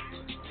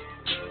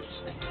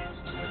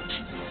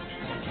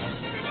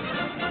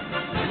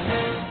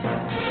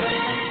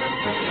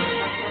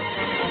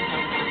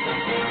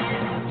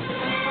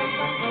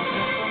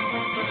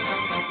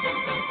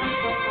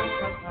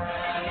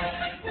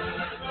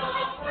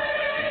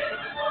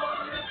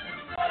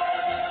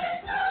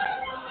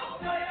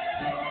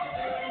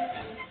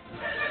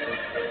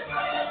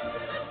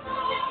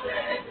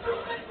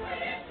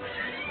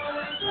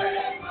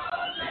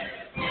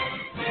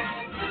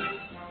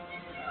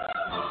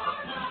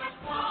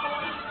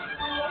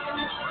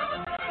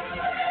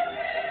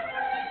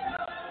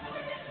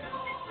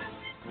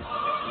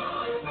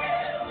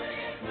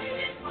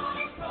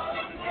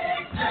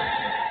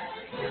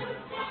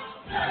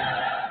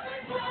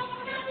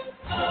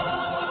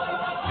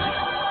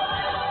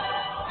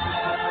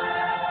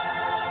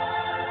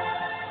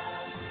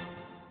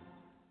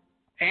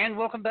 And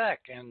welcome back.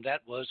 And that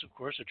was, of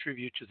course, a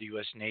tribute to the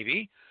U.S.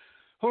 Navy,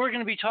 who we're going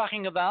to be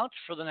talking about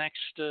for the next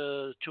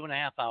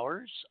 2.5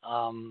 hours.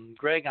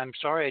 Greg, I'm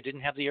sorry I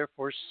didn't have the Air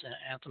Force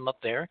anthem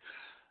up there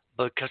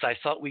because I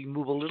thought we'd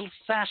move a little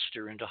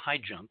faster into high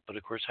jump. But,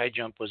 of course, high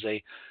jump was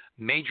a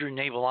major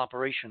naval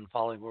operation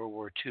following World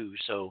War II.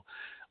 So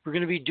we're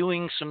going to be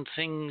doing some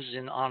things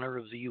in honor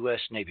of the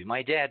U.S. Navy.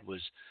 My dad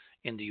was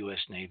in the U.S.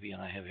 Navy,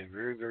 and I have a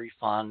very, very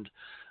fond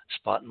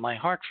spot in my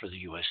heart for the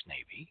U.S.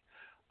 Navy.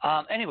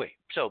 Anyway,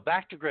 so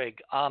back to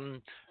Greg. You're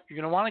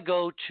going to want to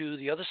go to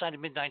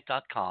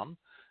theothersideofmidnight.com,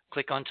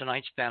 click on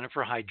tonight's banner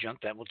for high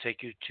jump. That will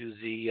take you to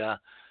the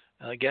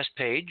guest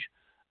page.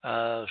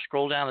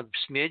 Scroll down a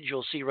smidge.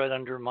 You'll see right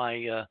under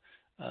my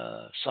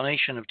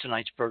summation of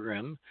tonight's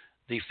program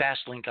the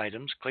fast link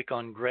items. Click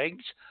on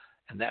Greg's,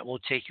 and that will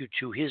take you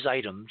to his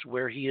items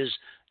where he has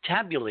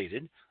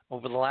tabulated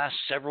over the last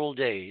several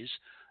days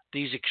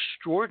these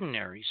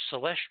extraordinary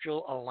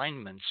celestial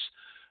alignments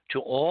to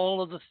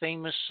all of the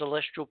famous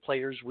celestial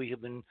players we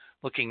have been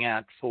looking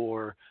at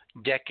for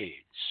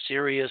decades: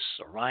 Sirius,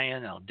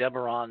 Orion,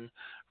 Aldebaran,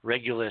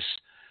 Regulus,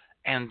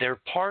 and they're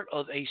part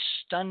of a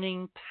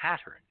stunning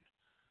pattern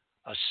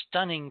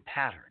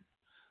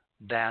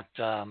that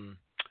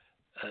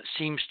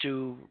seems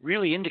to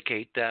really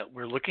indicate that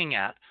we're looking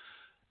at,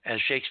 as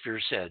Shakespeare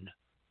said,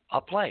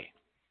 a play.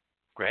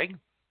 Greg?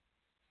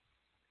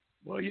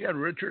 Well, yeah,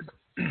 Richard.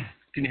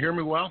 Can you hear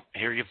me well? I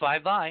hear you fly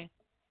by.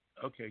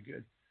 Okay,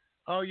 good.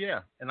 Oh yeah,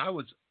 and I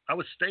was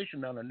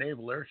stationed on a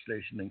naval air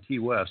station in Key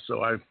West,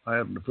 so I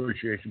have an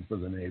appreciation for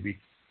the Navy.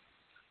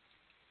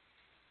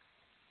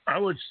 I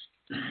was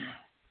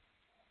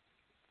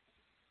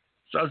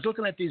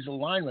looking at these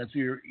alignments.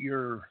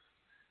 Your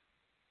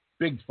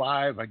big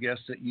five, I guess,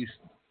 that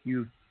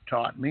you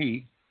taught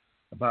me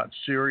about: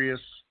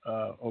 Sirius,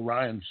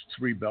 Orion's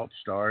 3 belt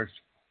stars,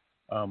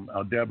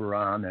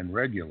 Aldebaran, and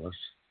Regulus.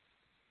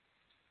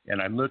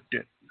 And I looked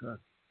at the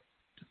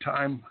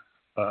time.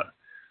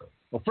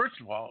 Well,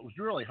 first of all, it was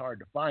really hard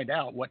to find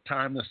out what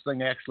time this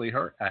thing actually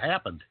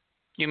happened.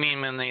 You mean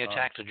when they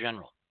attacked the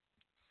general?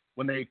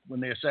 When they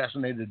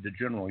assassinated the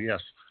general,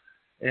 yes.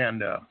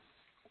 And I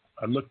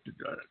looked at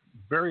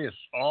various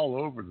all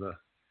over the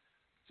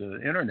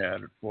internet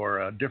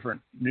for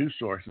different news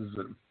sources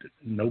that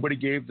nobody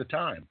gave the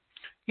time.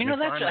 You know,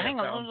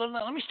 hang on.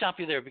 Let me stop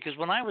you there, because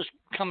when I was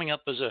coming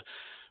up as a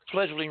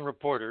fledgling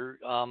reporter,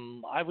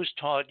 I was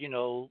taught,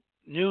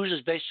 news is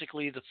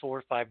basically the 4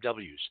 or 5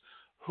 W's.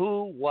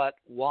 Who, what,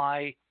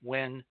 why,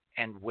 when,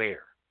 and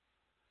where.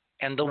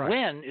 And the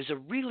when is a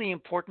really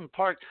important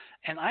part.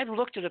 And I've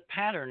looked at a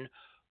pattern,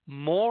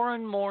 more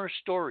and more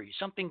stories.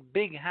 Something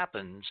big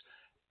happens,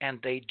 and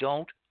they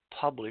don't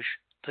publish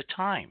the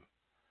time.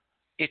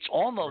 It's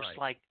almost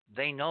like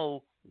they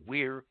know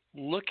we're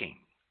looking.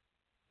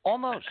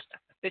 Almost.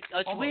 It's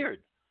almost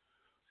weird.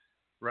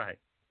 Right.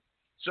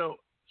 So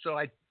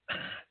I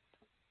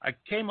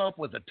came up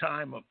with a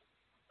time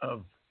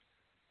of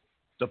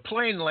the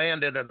plane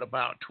landed at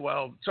about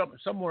 12.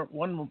 Somewhere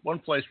one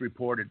place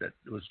reported that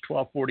it was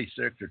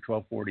 12:46 or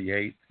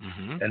 12:48,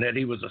 and that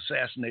he was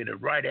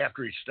assassinated right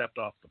after he stepped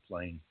off the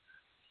plane,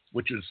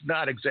 which is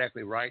not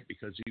exactly right,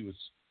 because he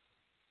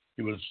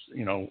was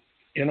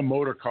in a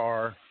motor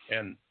car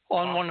and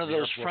on one of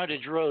those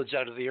frontage roads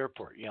out of the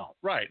airport. Yeah.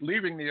 Right,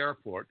 leaving the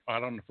airport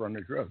out on the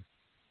frontage road,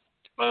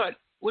 but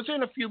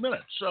within a few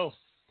minutes. So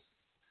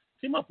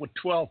came up with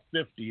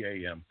 12:50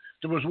 a.m.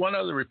 There was one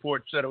other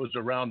report said it was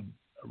around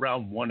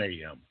 1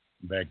 a.m.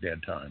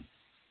 Baghdad time,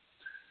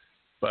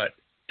 but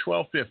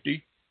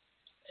 12:50,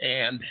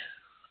 and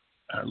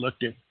I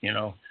looked at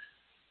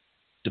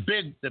the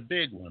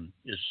big one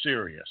is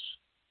Sirius,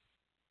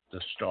 the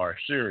star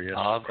Sirius,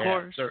 of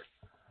course,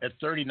 at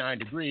 39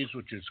 degrees,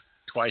 which is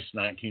twice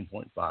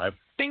 19.5.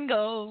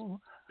 Bingo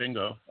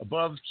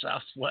above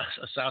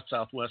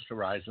southwest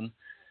horizon,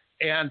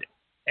 and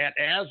at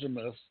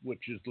azimuth,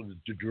 which is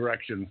the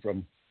direction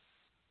from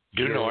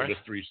due north to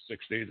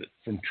 360,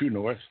 from true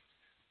north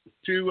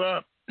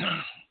to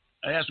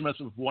azimuth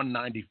of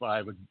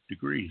 195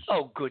 degrees.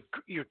 Oh, good!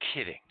 You're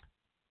kidding.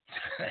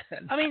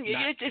 I mean,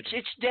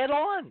 it's dead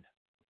on.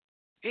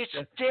 It's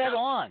dead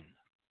on.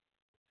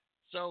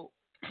 So,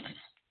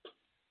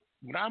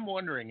 what I'm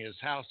wondering is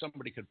how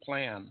somebody could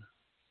plan.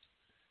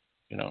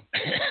 Not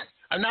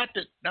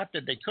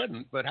that they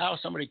couldn't, but how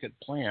somebody could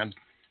plan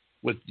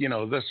with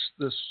this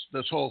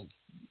whole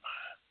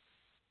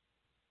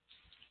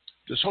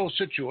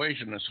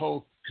situation, this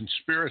whole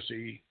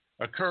conspiracy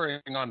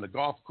occurring on the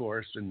golf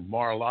course in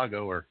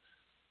Mar-a-Lago or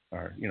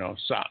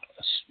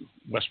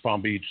West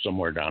Palm Beach,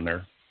 somewhere down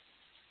there,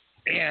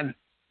 and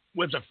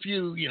with a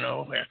few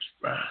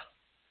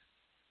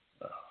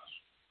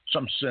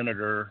some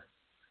senator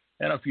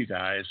and a few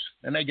guys,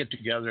 and they get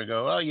together and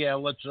go, oh yeah,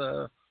 let's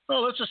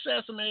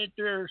assassinate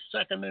their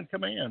second in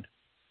command.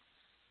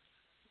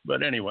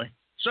 But anyway,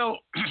 so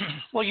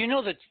well, you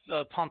know that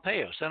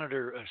Pompeo,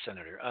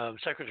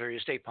 Secretary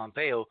of State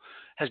Pompeo,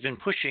 has been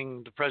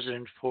pushing the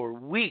president for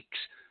weeks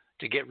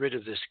to get rid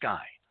of this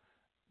guy.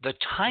 The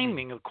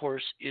timing, of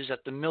course, is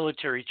at the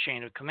military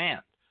chain of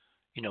command.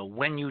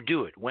 When you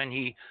do it, when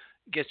he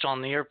gets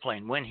on the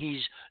airplane, when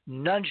he's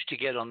nudged to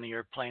get on the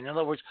airplane. In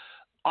other words,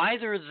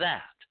 either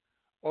that,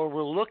 or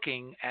we're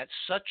looking at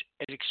such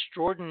an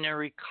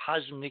extraordinary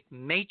cosmic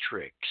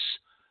matrix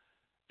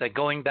that,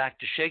 going back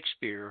to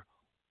Shakespeare,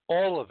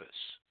 all of us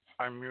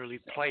are merely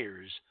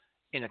players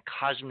in a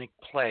cosmic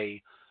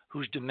play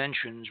whose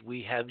dimensions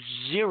we have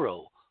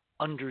zero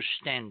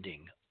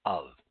understanding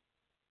of.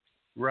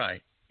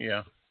 Right.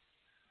 Yeah.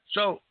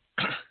 So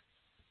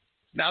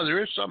now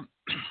there is some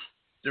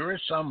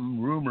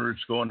rumors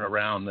going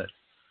around that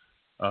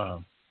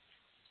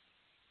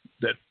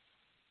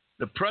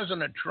the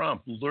President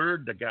Trump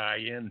lured the guy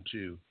in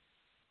to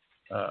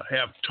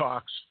have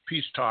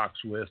peace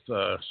talks with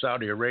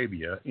Saudi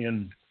Arabia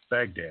in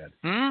Baghdad.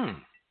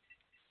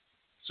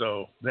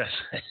 So that's,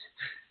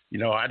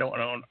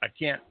 I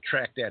can't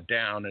track that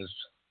down as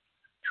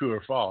true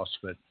or false,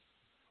 but.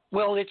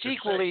 Well, it's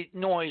equally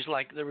noise.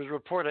 Like there was a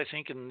report, I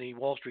think, in the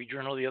Wall Street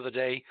Journal the other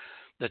day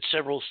that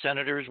several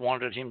senators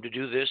wanted him to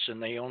do this,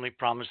 and they only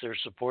promised their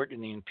support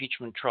in the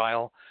impeachment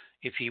trial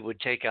if he would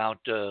take out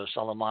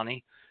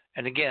Soleimani.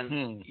 And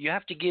again, you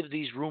have to give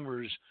these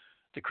rumors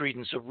the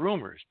credence of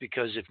rumors,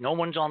 because if no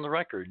one's on the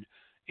record,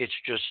 it's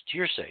just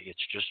hearsay.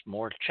 It's just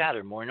more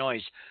chatter, more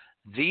noise.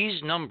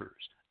 These numbers,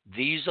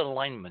 these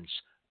alignments,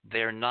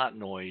 they're not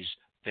noise.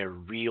 They're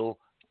real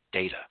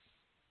data.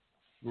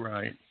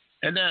 Right.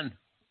 And then,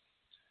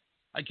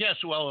 I guess,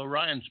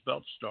 Orion's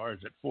belt star is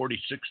at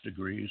 46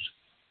 degrees.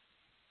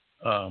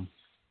 There are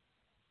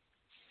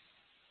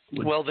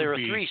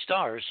 3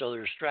 stars, so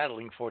they're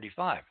straddling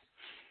 45.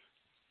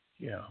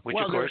 Yeah. Which,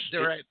 of course,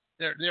 they're at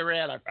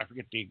I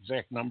forget the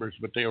exact numbers,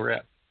 but they were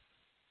at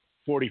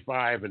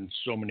 45 and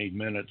so many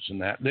minutes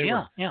and that.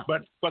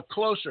 But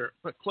closer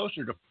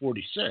to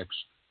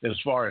 46 as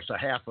far as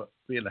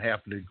being a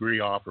half a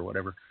degree off or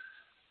whatever.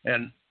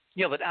 And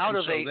yeah, but out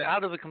of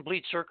a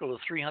complete circle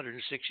of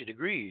 360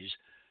 degrees,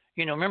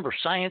 remember,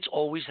 science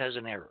always has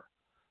an error.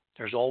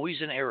 There's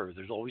always an error.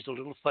 There's always a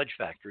little fudge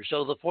factor.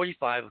 So the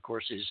 45, of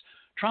course, is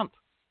Trump,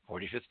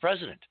 45th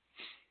president.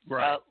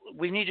 Right.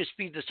 We need to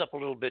speed this up a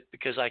little bit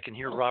because I can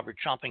hear Robert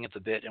chomping at the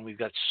bit, and we've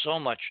got so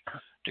much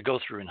to go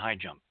through in high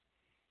jump.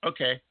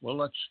 Okay. Well,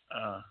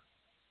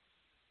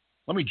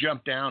 let me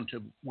jump down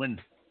to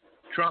when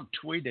Trump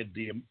tweeted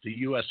the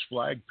U.S.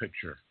 flag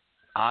picture.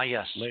 Ah,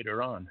 yes.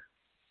 Later on.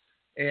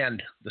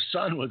 And the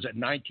sun was at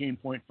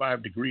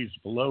 19.5 degrees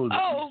below the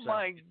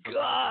my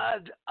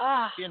God!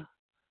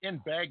 In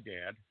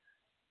Baghdad,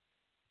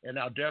 and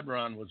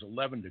Aldebaran was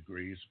 11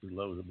 degrees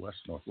below the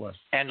west-northwest.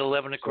 And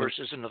 11, of course,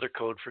 is another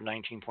code for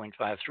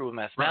 19.5 through a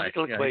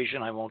mathematical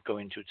equation I won't go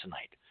into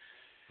tonight.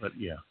 But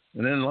yeah,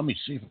 and then let me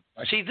see.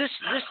 See, this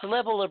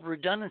level of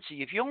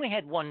redundancy, if you only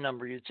had one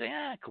number, you'd say,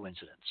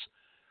 coincidence.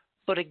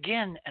 But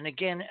again and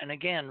again and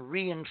again,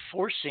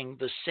 reinforcing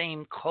the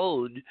same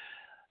code,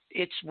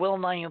 it's well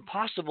nigh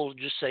impossible to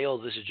just say, oh,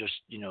 this is just,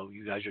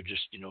 you guys are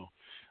just,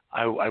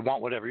 I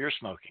want whatever you're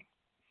smoking.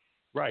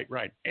 Right.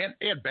 And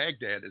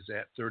Baghdad is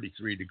at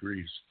 33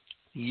 degrees.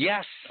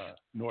 Yes.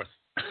 North.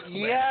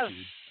 Yes.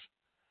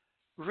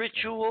 Latitude.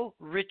 Ritual.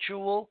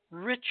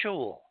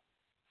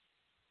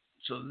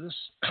 So this,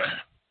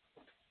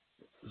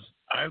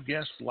 I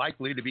guess,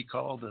 likely to be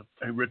called a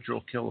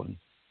ritual killing.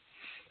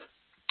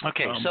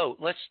 Okay, so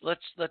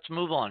let's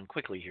move on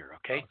quickly here.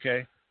 Okay.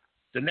 Okay.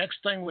 The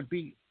next thing would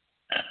be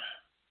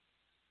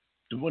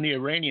when the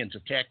Iranians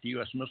attacked the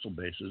U.S. missile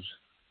bases,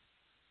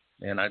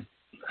 and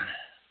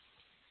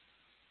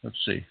let's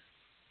see.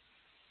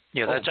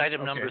 Yeah, that's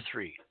item okay. number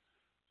 3.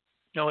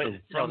 No,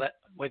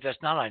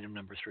 that's not item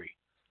number 3.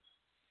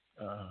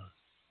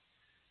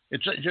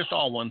 It's just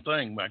all one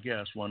thing, I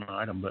guess, one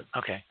item, but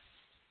okay.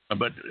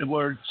 But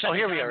we're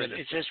here we are.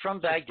 It says from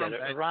Baghdad,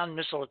 Iran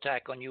missile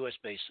attack on U.S.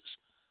 bases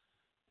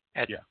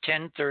at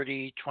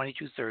 10:30,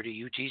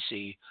 22:30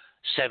 UTC,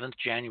 7th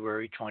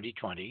January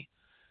 2020.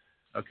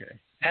 Okay.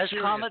 As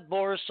Comet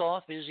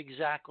Borisov is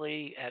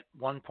exactly at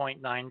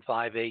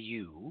 1.95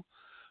 AU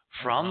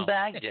from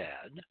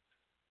Baghdad,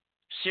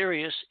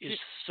 Sirius is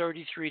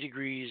 33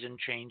 degrees and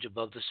change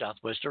above the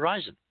southwest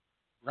horizon.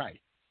 Right.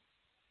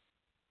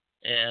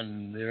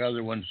 And the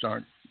other ones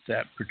aren't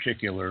that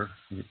particular,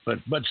 but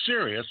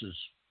Sirius is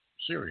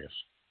serious.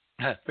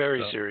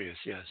 Very serious,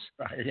 yes.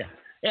 Right, yeah.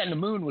 And the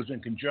moon was in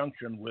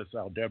conjunction with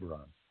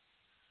Aldebaran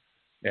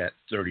at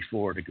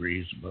 34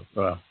 degrees,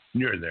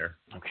 near there.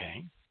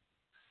 Okay.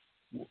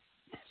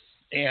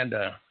 And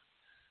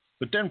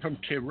but then from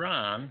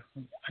Tehran,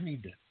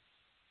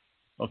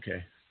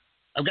 okay.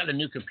 I've got a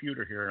new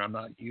computer here, and I'm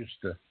not used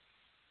to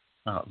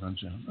how it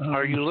runs out.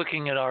 Are you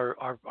looking at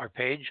our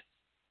page?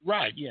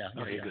 Right, yeah.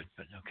 Okay, good.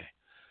 But okay.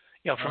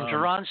 Yeah, from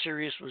Tehran,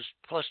 Sirius was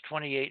plus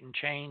 28 and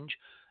change.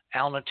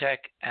 Alnitek,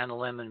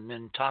 Analem, and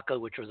Mintaka,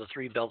 which are the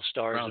 3 belt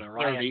stars in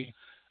Orion, 30,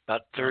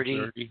 about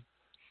 30.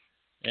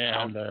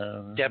 And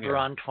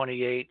Aldebaran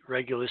 28,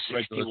 Regulus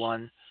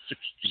 61.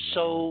 61.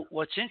 So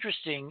what's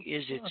interesting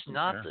is it's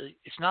not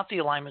the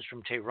alignments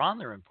from Tehran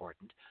that are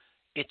important.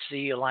 It's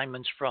the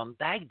alignments from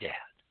Baghdad,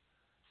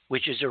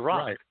 which is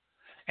Iraq. Right.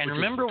 And which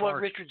remember what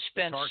Richard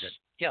Spence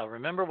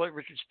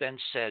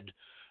said,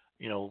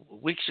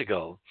 weeks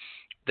ago,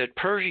 that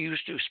Persia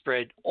used to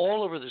spread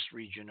all over this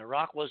region.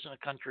 Iraq wasn't a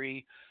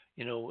country,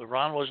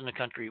 Iran wasn't a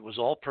country. It was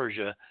all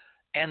Persia,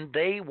 and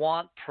they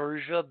want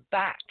Persia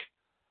back.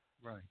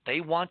 Right.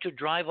 They want to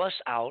drive us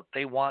out.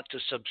 They want to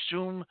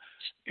subsume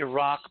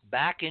Iraq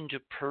back into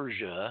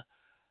Persia,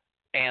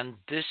 and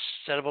this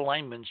set of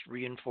alignments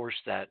reinforce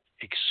that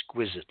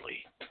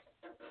exquisitely.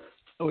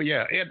 Oh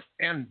yeah,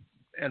 and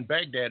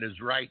Baghdad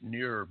is right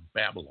near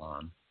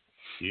Babylon,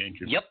 the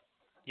ancient. Yep,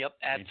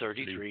 at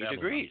 33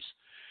 degrees.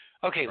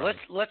 Okay, right.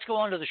 let's go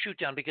on to the shoot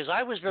down, because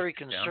I was very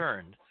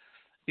concerned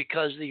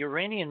because the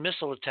Iranian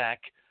missile attack,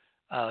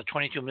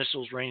 22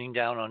 missiles raining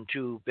down on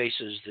 2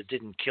 bases that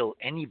didn't kill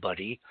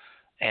anybody,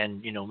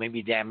 and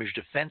maybe damaged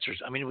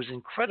defenses. I mean, it was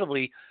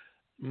incredibly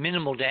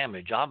minimal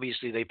damage.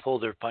 Obviously, they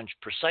pulled their punch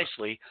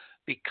precisely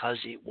because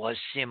it was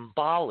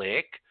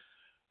symbolic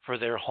for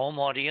their home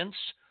audience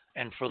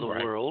and for the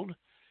world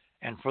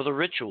and for the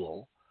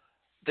ritual.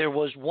 There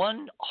was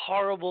one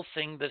horrible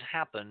thing that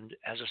happened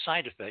as a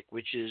side effect,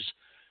 which is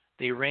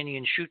the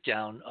Iranian shoot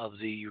down of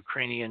the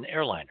Ukrainian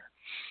airliner.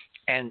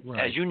 And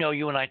as you know,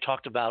 you and I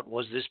talked about,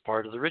 was this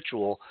part of the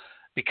ritual?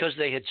 Because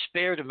they had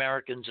spared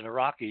Americans and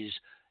Iraqis,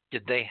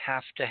 did they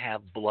have to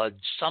have blood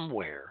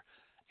somewhere?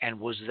 And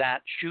was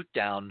that shoot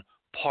down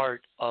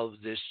part of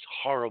this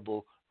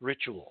horrible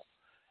ritual?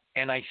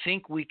 And I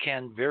think we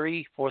can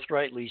very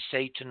forthrightly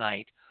say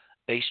tonight,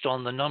 based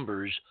on the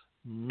numbers,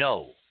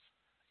 no,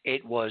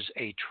 it was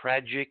a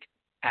tragic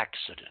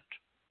accident,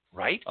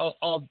 right?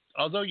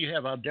 Although you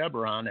have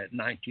Aldebaran at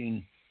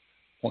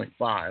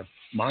 19.5,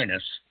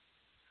 minus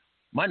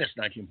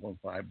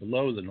 19.5,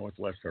 below the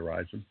northwest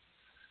horizon,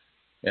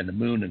 and the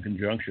moon in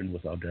conjunction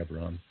with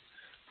Aldebaran.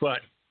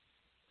 But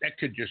that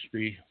could just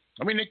be,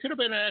 it could have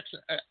been an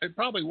accident. It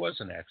probably was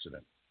an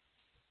accident.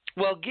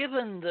 Well,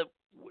 given that,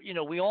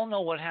 we all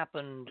know what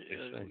happened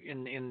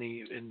in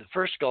the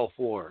first Gulf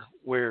War,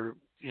 where,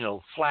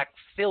 flak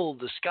filled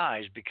the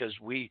skies because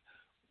we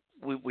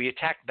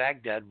attacked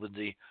Baghdad with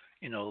the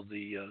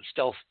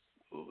stealth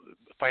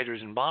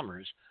fighters and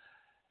bombers.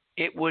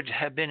 It would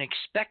have been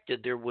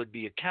expected there would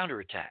be a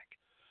counterattack.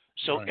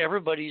 So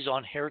everybody's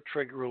on hair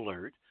trigger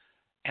alert,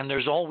 and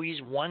there's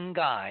always one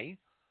guy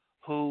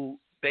who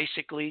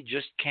basically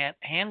just can't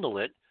handle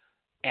it,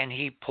 and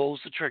he pulls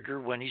the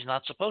trigger when he's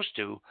not supposed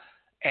to.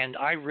 And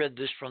I read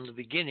this from the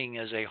beginning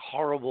as a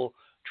horrible,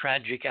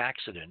 tragic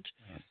accident.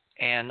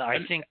 And I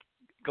think,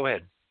 go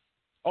ahead.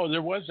 Oh,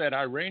 there was that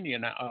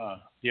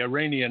the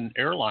Iranian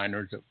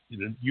airliner that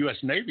the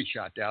U.S. Navy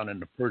shot down in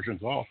the Persian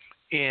Gulf.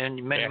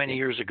 And many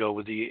years ago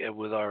with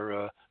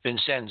our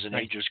Vincennes, an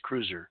Aegis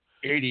cruiser.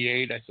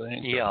 88, I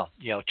think. Yeah,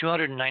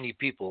 290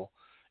 people,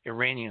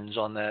 Iranians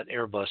on that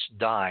Airbus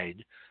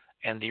died,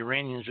 and the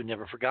Iranians have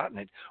never forgotten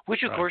it,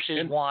 which of course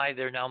is why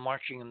they're now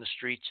marching in the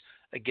streets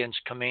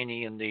against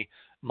Khomeini and the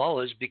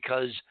mullahs,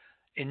 because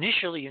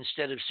initially,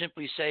 instead of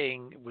simply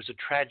saying it was a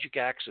tragic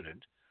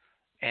accident,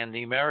 and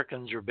the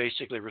Americans are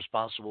basically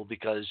responsible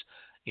because,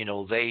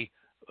 they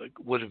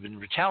would have been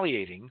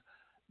retaliating,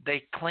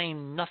 they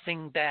claimed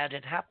nothing bad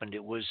had happened.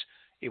 It was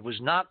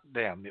not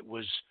them. It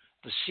was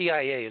the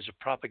CIA as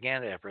a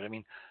propaganda effort. I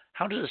mean,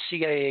 how does the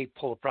CIA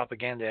pull a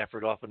propaganda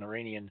effort off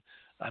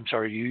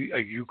a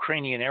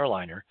Ukrainian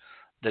airliner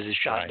that is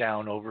shot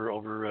down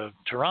over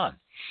Tehran?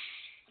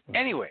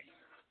 Anyway,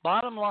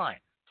 bottom line,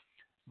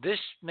 this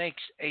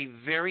makes a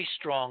very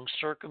strong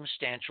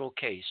circumstantial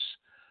case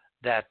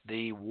that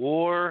the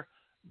war,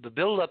 the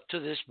build-up to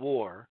this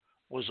war,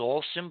 was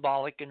all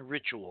symbolic and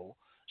ritual,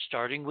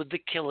 starting with the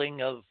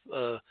killing of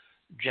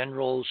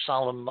General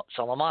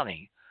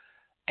Soleimani,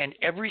 and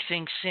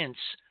everything since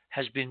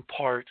has been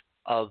part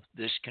of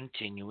this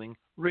continuing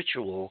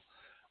ritual,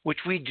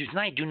 which we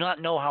do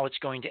not know how it's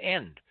going to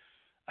end.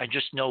 I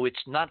just know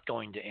it's not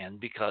going to end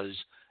because,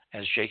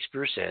 as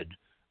Shakespeare said,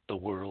 the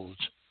world's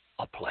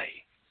a play.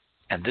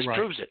 And this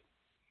proves it.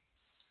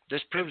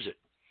 This proves it.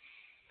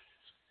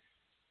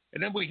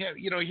 And then we have,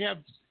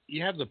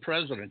 you have the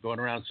president going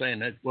around saying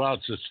that, well,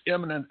 it's this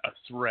imminent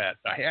threat.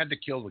 I had to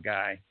kill the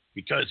guy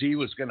because he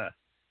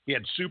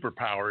had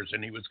superpowers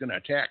and he was going to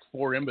attack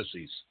 4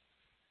 embassies.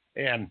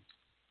 And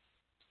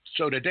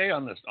so today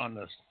on the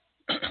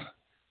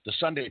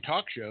Sunday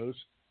talk shows,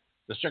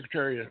 the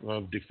Secretary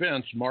of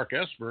Defense, Mark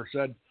Esper,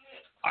 said,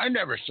 I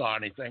never saw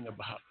anything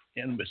about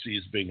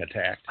embassies being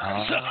attacked.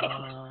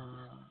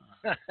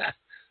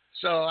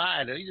 So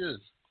I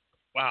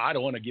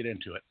don't want to get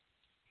into it.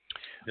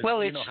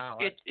 Well, it's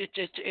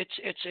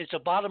a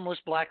bottomless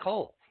black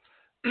hole.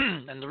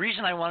 And the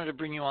reason I wanted to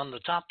bring you on the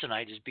top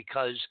tonight is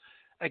because,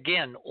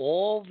 again,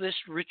 all this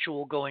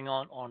ritual going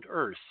on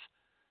Earth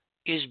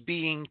is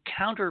being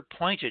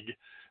counterpointed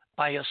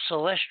by a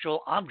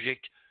celestial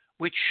object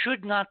which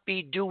should not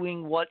be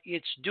doing what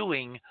it's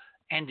doing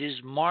and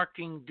is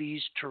marking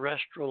these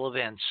terrestrial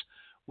events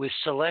with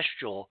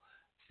celestial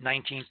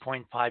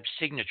 19.5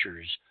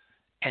 signatures.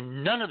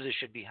 And none of this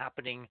should be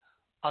happening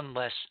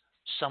unless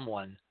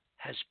someone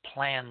has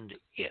planned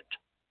it.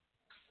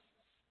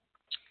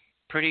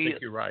 I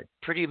think you're right.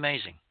 Pretty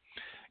amazing.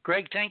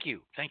 Greg, thank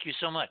you. Thank you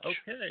so much.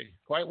 Okay.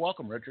 Quite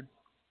welcome, Richard.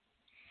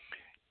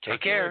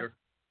 Take care.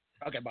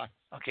 Okay, bye.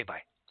 Okay,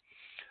 bye.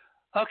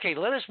 Okay,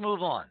 let us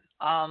move on.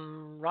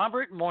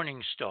 Robert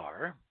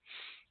Morningstar,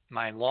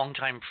 my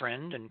longtime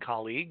friend and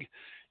colleague,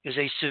 is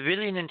a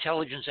civilian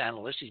intelligence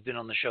analyst. He's been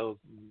on the show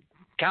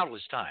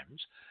countless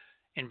times.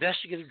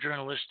 Investigative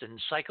journalist and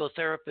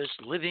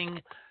psychotherapist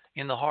living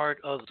in the heart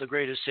of the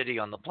greatest city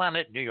on the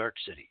planet, New York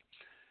City.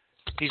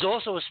 He's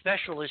also a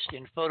specialist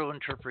in photo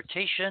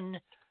interpretation.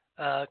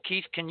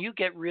 Keith, can you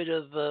get rid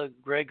of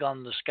Greg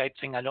on the Skype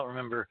thing? I don't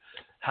remember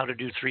how to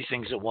do 3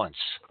 things at once.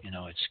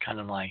 It's kind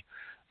of my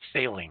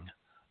failing.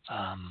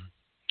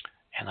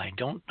 And I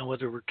don't know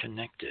whether we're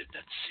connected.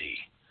 Let's see.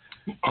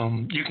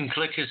 You can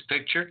click his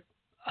picture,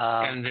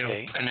 and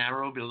there's an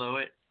arrow below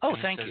it. Oh,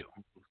 thank you.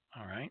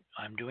 All right,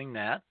 I'm doing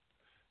that.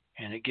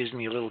 And it gives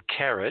me a little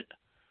carrot.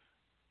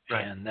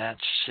 Right. And that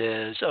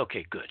says,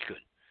 okay, good.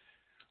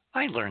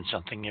 I learn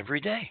something every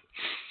day.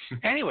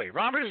 Anyway,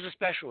 Robert is a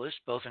specialist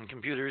both in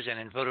computers and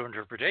in photo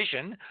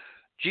interpretation,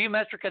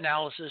 geometric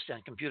analysis,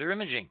 and computer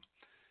imaging.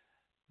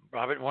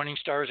 Robert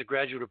Morningstar is a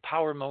graduate of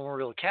Power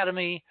Memorial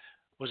Academy,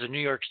 was a New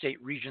York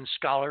State Regents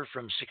Scholar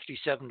from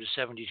 67 to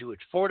 72 at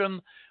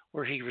Fordham,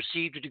 where he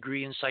received a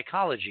degree in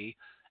psychology.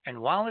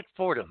 And while at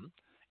Fordham,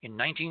 in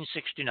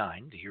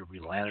 1969, the year we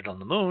landed on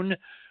the moon,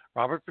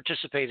 Robert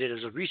participated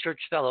as a research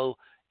fellow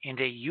in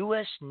a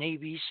U.S.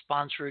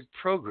 Navy-sponsored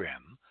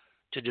program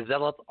to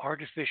develop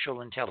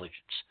artificial intelligence.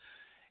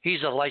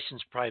 He's a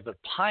licensed private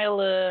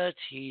pilot.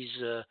 He's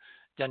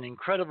done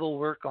incredible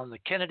work on the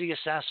Kennedy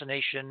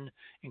assassination,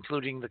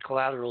 including the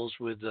collaterals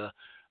with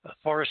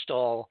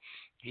Forrestal.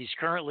 He's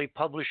currently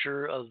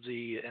publisher of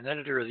and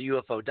editor of the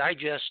UFO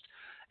Digest,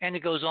 and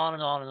it goes on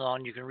and on and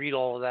on. You can read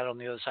all of that on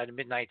the other side of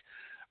midnight.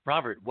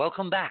 Robert,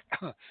 welcome back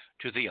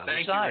to the other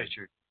side. Thank you,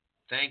 Richard.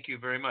 Thank you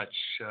very much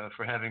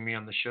for having me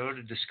on the show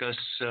to discuss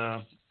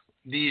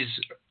these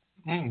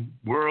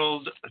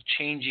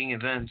world-changing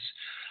events.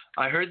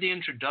 I heard the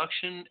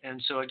introduction,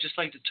 and so I'd just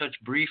like to touch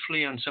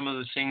briefly on some of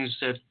the things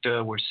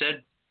that were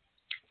said,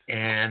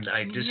 and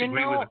I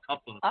disagree with a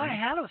couple of them. I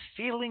had a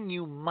feeling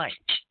you might.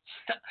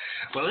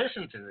 Well,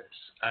 listen to this.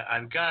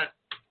 I've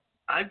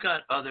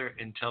got other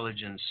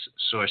intelligence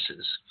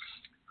sources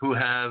who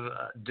have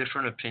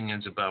different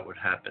opinions about what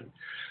happened.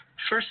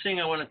 First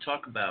thing I want to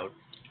talk about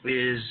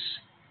is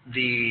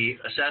the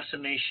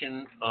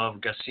assassination of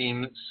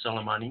Qasem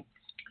Soleimani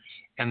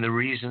and the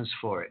reasons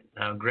for it.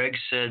 Now, Greg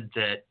said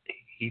that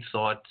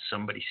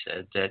somebody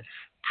said that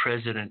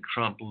President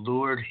Trump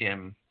lured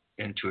him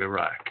into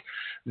Iraq.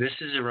 This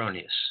is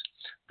erroneous.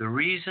 The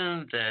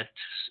reason that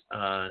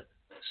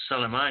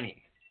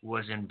Soleimani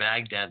was in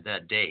Baghdad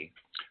that day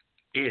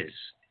is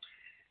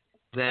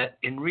that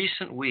in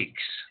recent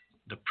weeks,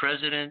 the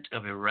president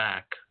of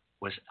Iraq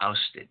was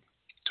ousted.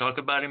 Talk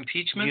about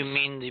impeachment. You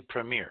mean the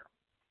premier?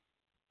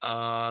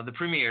 The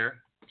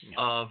premier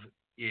of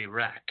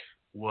Iraq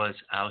was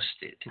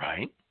ousted.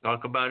 Right.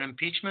 Talk about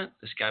impeachment.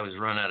 This guy was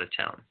run out of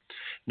town.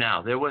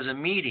 Now, there was a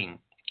meeting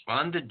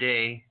on the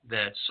day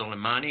that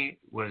Soleimani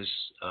was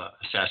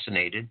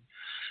assassinated.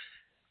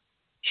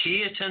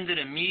 He attended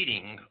a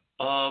meeting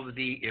of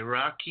the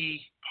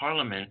Iraqi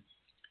parliament,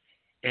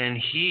 and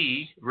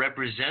he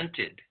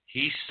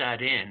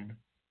sat in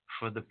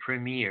for the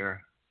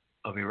premier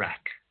of Iraq.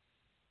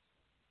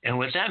 And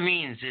what that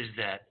means is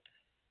that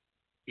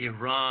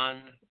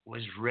Iran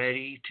was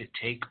ready to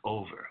take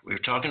over. We were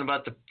talking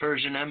about the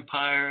Persian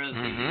Empire,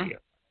 the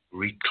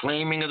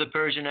reclaiming of the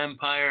Persian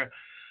Empire,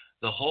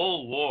 the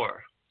whole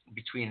war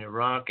between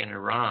Iraq and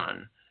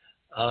Iran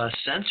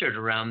centered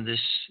around this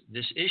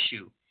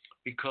issue,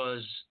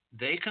 because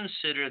they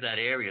consider that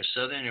area,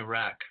 southern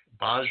Iraq,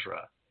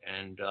 Basra,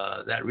 and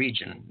that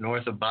region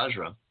north of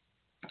Basra,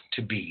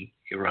 to be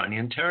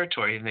Iranian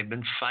territory, and they've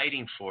been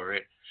fighting for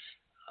it,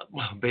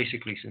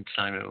 basically since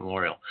time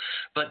immemorial.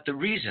 But the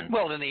reason...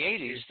 Well, in the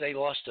 80s, they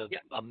lost a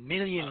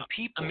million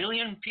people. A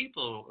million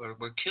people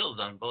were killed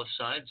on both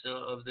sides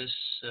of this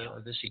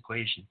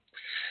equation.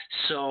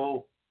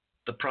 So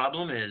the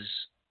problem is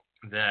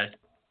that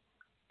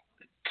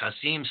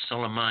Qasem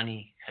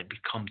Soleimani had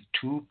become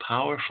too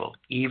powerful,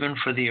 even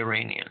for the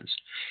Iranians.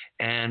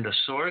 And a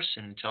source,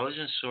 an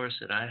intelligence source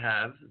that I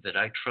have, that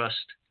I trust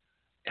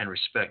and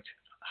respect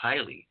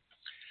highly,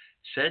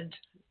 said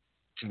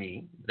to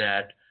me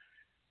that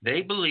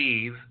they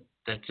believe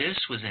that this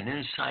was an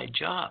inside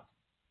job,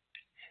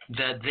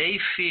 that they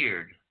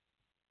feared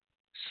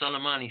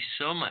Soleimani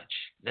so much,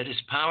 that his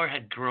power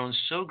had grown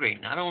so great,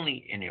 not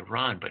only in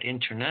Iran, but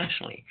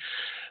internationally.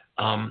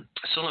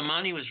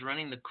 Soleimani was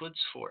running the Quds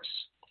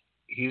Force.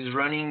 He was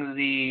running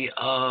the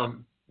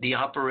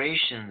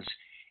operations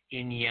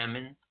in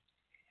Yemen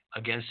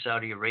against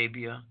Saudi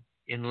Arabia,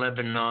 in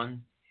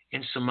Lebanon,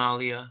 in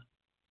Somalia,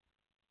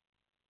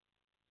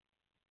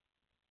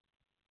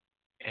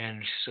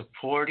 and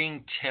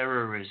supporting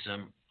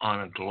terrorism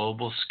on a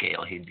global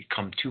scale. He'd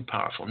become too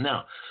powerful.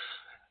 Now,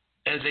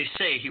 as they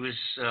say, he was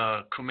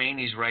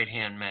Khomeini's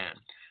right-hand man.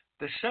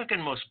 The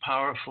second most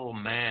powerful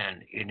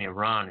man in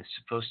Iran is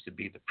supposed to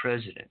be the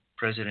president,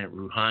 President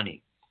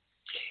Rouhani.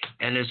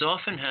 And as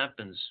often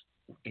happens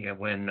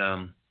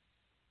when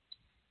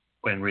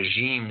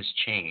regimes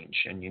change,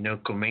 and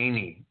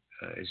Khomeini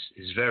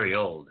is very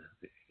old.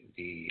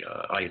 The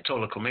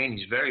Ayatollah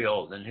Khomeini is very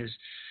old, and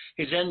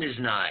his end is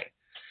nigh.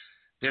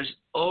 There's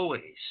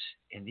always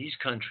in these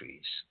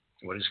countries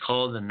what is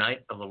called the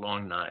Night of the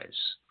Long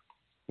Knives,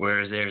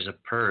 where there's a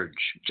purge,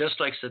 just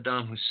like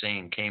Saddam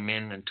Hussein came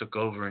in and took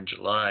over in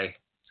July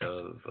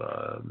of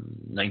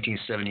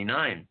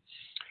 1979.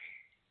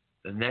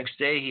 The next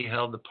day he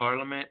held the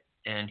parliament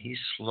and he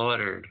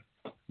slaughtered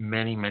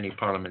many, many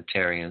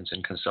parliamentarians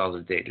and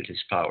consolidated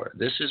his power.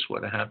 This is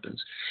what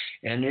happens.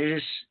 And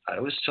I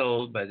was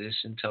told by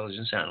this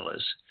intelligence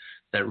analyst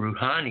that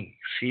Rouhani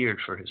feared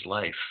for his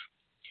life.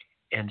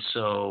 And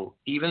so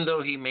even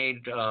though he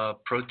made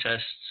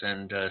protests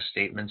and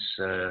statements,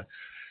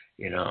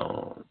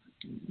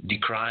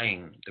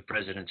 decrying the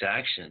president's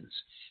actions,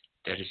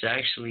 that it's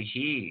actually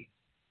he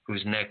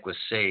whose neck was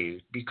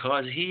saved,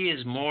 because he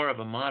is more of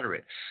a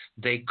moderate.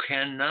 They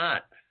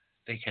cannot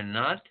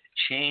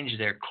change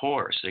their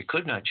course. They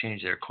could not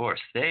change their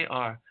course. They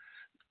are,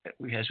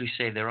 as we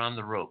say, they're on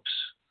the ropes.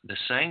 The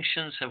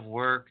sanctions have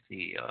worked.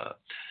 The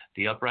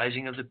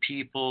uprising of the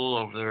people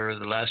over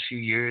the last few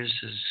years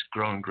has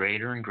grown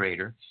greater and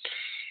greater.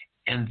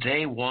 And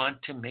they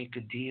want to make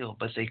a deal,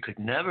 but they could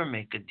never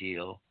make a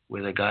deal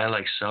with a guy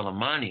like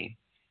Soleimani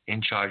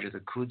in charge of the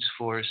Quds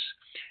Force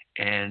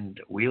and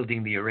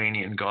wielding the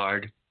Iranian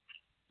Guard,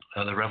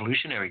 the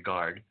Revolutionary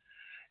Guard,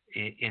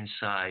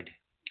 inside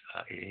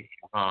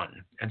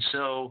Iran. And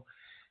so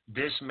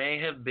this may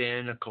have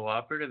been a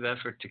cooperative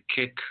effort to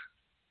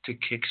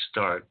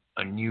kickstart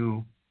a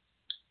new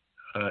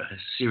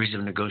series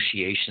of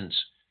negotiations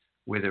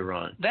with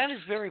Iran. That is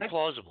very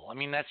plausible. I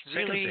mean, that's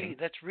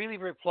really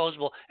very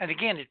plausible. And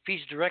again, it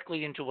feeds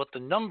directly into what the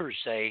numbers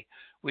say,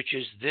 which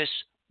is this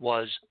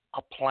was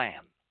a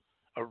plan,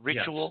 a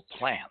ritual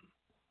plan.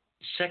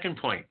 Second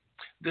point.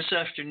 This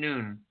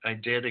afternoon, I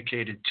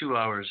dedicated 2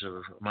 hours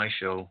of my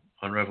show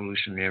on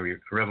Revolution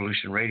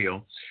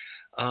Radio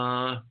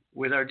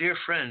with our dear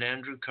friend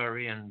Andrew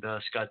Curry and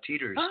Scott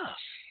Teeters.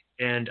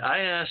 And I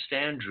asked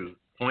Andrew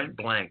point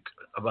blank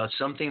about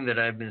something that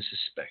I've been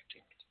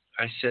suspecting.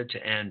 I said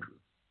to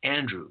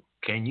Andrew,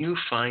 can you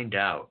find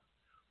out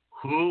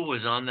who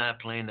was on that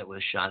plane that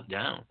was shot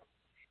down?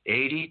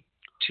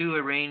 82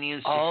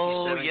 Iranians.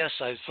 Oh, yes,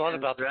 I thought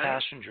about the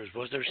passengers.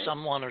 Was there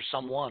someone or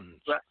someone?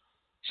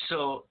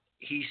 So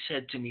he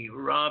said to me,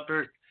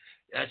 Robert,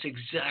 that's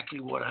exactly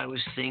what I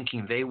was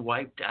thinking. They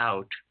wiped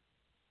out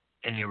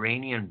an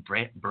Iranian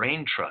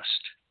brain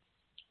trust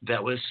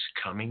that was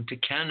coming to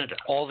Canada.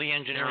 All the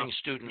engineering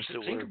students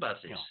that think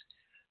about this.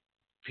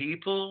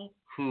 People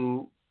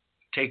who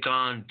take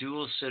on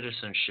dual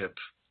citizenship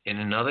in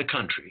another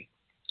country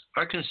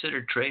are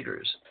considered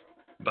traitors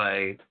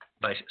by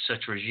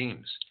such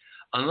regimes,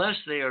 unless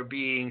they are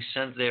being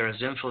sent there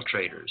as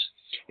infiltrators.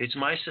 It's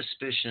my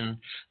suspicion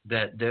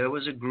that there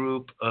was a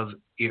group of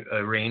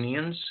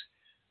Iranians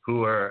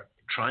who are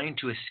trying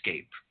to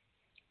escape,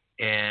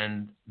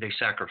 and they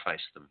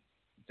sacrificed them.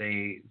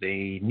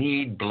 They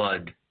need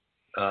blood.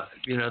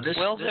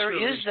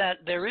 There is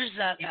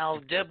that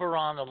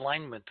Aldebaran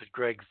alignment that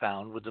Greg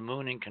found with the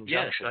moon in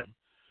conjunction.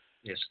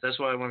 Yes, that's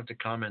why I wanted to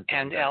comment.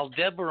 And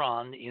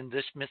Aldebaran in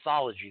this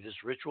mythology, this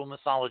ritual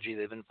mythology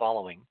they've been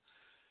following,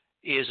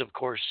 is of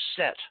course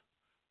Set,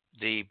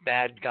 the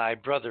bad guy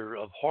brother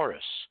of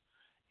Horus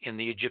in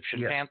the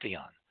Egyptian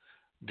pantheon,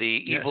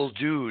 the evil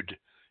dude,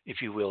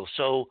 if you will.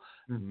 So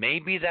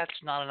maybe that's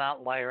not an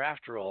outlier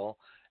after all,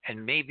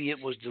 and maybe it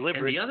was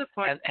deliberate. And the other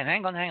part, and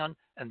hang on,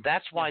 and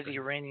that's why the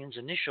Iranians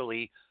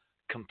initially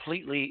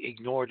completely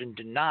ignored and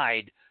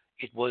denied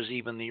it was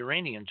even the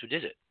Iranians who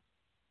did it.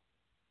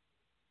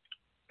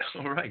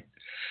 All right.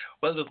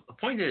 Well, the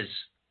point is,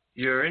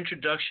 your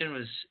introduction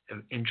was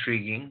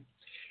intriguing,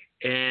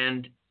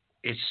 and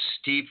it's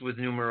steeped with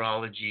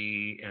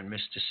numerology and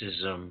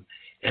mysticism,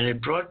 and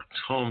it brought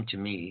home to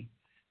me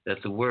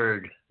that the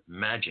word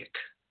magic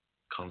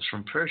comes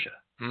from Persia.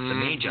 The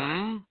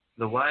Magi,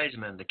 the wise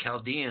men, the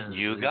Chaldeans.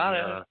 You got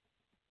it.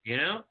 You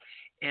know?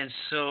 And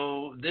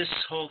so this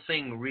whole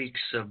thing reeks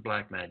of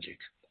black magic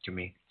to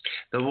me.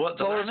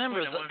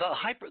 Remember,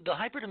 the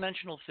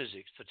hyperdimensional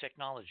physics, the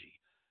technology,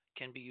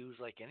 can be used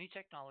like any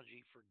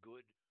technology for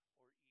good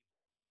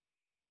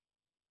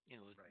or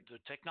evil. The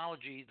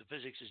technology, the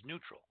physics is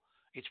neutral.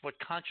 It's what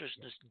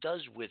consciousness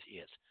does with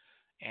it.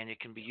 And it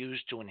can be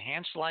used to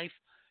enhance life,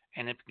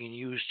 and it can be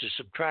used to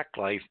subtract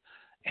life.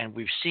 And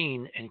we've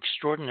seen an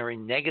extraordinary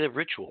negative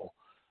ritual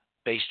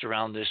based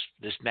around this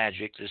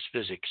magic, this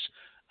physics,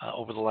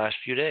 over the last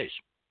few days.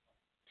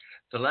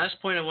 The last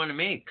point I want to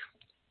make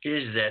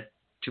is that,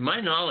 to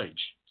my knowledge,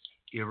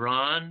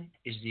 Iran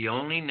is the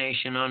only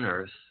nation on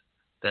earth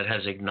that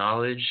has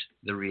acknowledged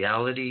the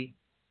reality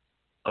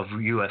of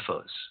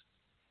UFOs.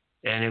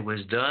 And it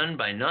was done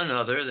by none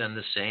other than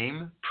the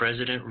same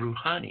President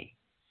Rouhani.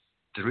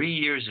 3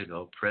 years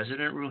ago,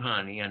 President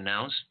Rouhani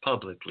announced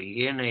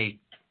publicly in a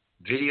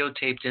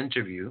videotaped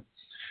interview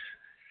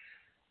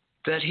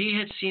that he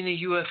had seen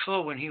a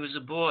UFO when he was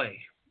a boy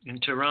in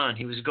Tehran.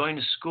 He was going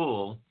to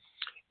school,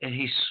 and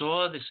he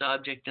saw this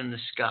object in the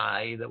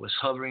sky that was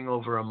hovering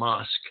over a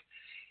mosque,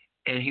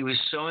 and he was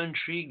so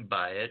intrigued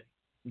by it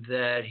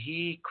that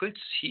he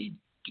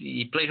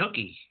played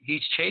hooky. He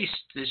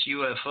chased this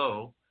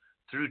UFO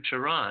through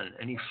Tehran,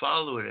 and he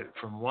followed it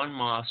from one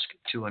mosque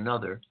to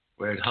another,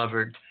 where it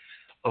hovered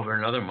over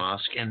another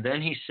mosque, and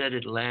then he said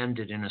it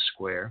landed in a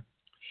square.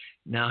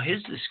 Now,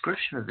 his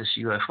description of this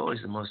UFO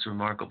is the most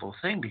remarkable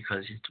thing,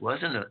 because it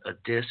wasn't a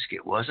disc,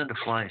 it wasn't a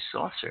flying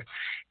saucer.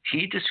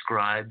 He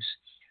describes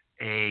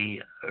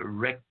a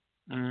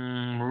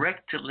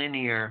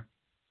rectilinear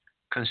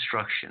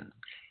construction.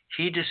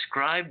 He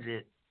described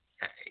it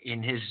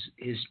in his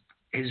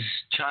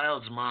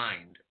child's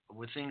mind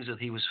with things that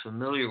he was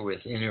familiar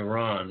with in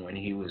Iran when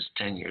he was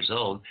 10 years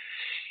old.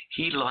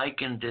 He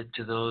likened it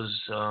to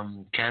those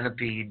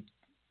canopied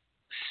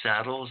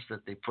saddles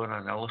that they put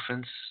on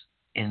elephants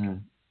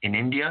in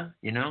India,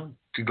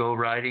 to go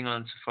riding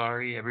on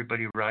safari,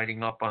 everybody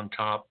riding up on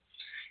top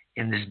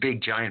in this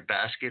big giant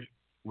basket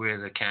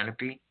with a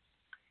canopy.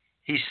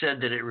 He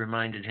said that it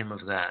reminded him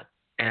of that,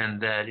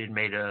 and that it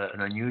made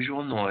an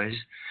unusual noise,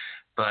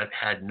 but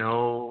had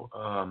no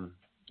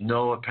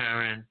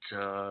apparent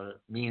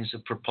means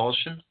of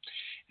propulsion.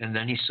 And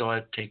then he saw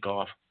it take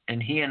off,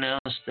 and he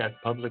announced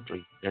that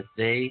publicly, that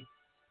he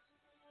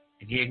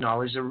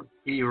acknowledged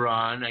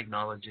Iran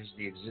acknowledges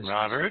the existence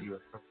Robert, of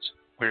UFOs.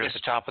 We're at the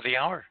top of the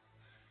hour.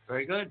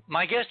 Very good.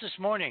 My guest this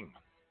morning,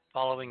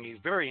 following a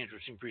very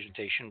interesting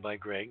presentation by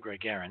Greg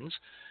Ahrens,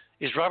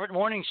 is Robert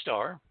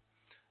Morningstar,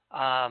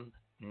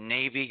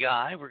 Navy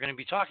guy. We're going to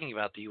be talking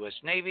about the U.S.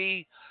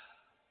 Navy.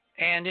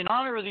 And in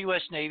honor of the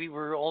U.S. Navy,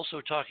 we're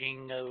also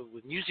talking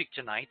with music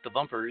tonight. The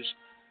bumpers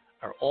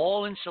are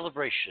all in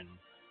celebration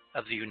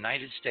of the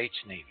United States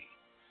Navy.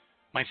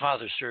 My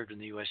father served in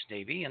the U.S.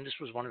 Navy, and this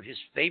was one of his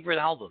favorite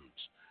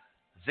albums,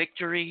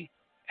 Victory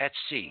at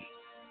Sea.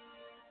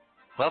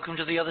 Welcome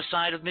to the other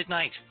side of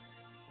midnight.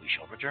 We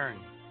shall return.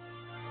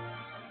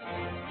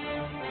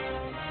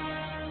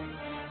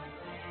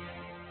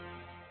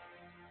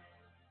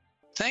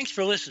 Thanks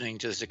for listening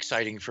to this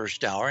exciting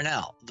first hour.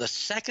 Now, the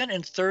second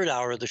and third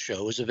hour of the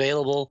show is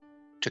available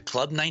to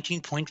Club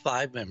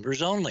 19.5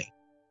 members only.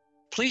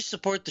 Please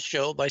support the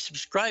show by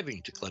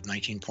subscribing to Club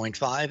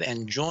 19.5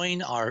 and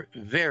join our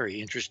very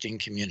interesting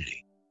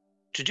community.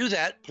 To do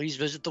that, please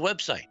visit the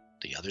website,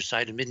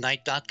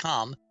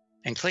 theothersideofmidnight.com,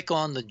 and click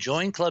on the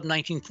Join Club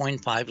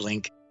 19.5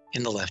 link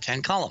in the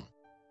left-hand column.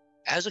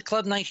 As a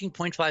Club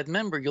 19.5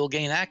 member, you'll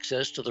gain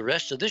access to the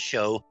rest of this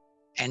show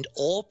and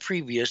all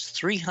previous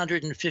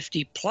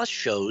 350-plus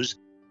shows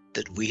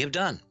that we have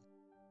done.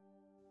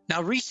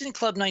 Now, recent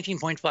Club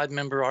 19.5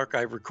 member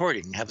archive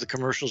recordings have the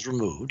commercials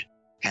removed,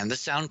 and the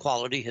sound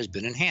quality has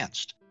been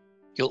enhanced.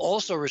 You'll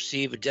also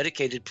receive a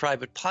dedicated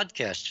private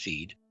podcast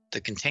feed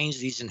that contains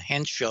these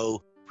enhanced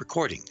show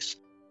recordings.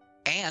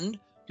 And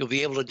you'll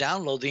be able to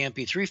download the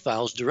MP3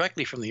 files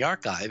directly from the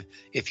archive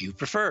if you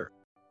prefer.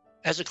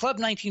 As a Club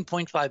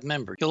 19.5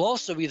 member, you'll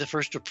also be the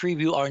first to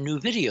preview our new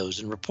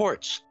videos and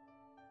reports.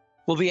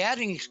 We'll be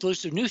adding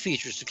exclusive new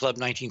features to Club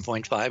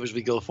 19.5 as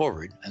we go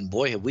forward, and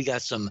boy, have we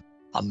got some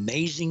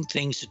amazing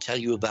things to tell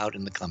you about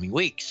in the coming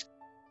weeks.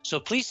 So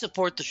please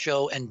support the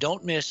show and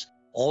don't miss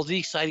all the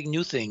exciting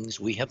new things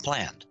we have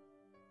planned.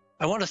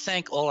 I want to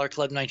thank all our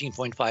Club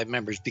 19.5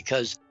 members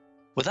because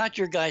Without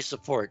your guys'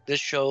 support, this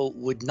show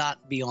would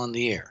not be on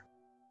the air.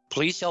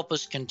 Please help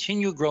us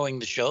continue growing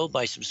the show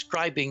by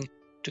subscribing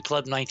to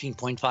Club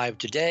 19.5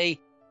 today.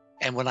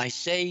 And when I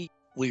say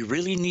we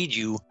really need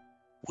you,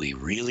 we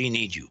really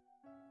need you.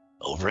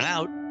 Over and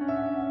out.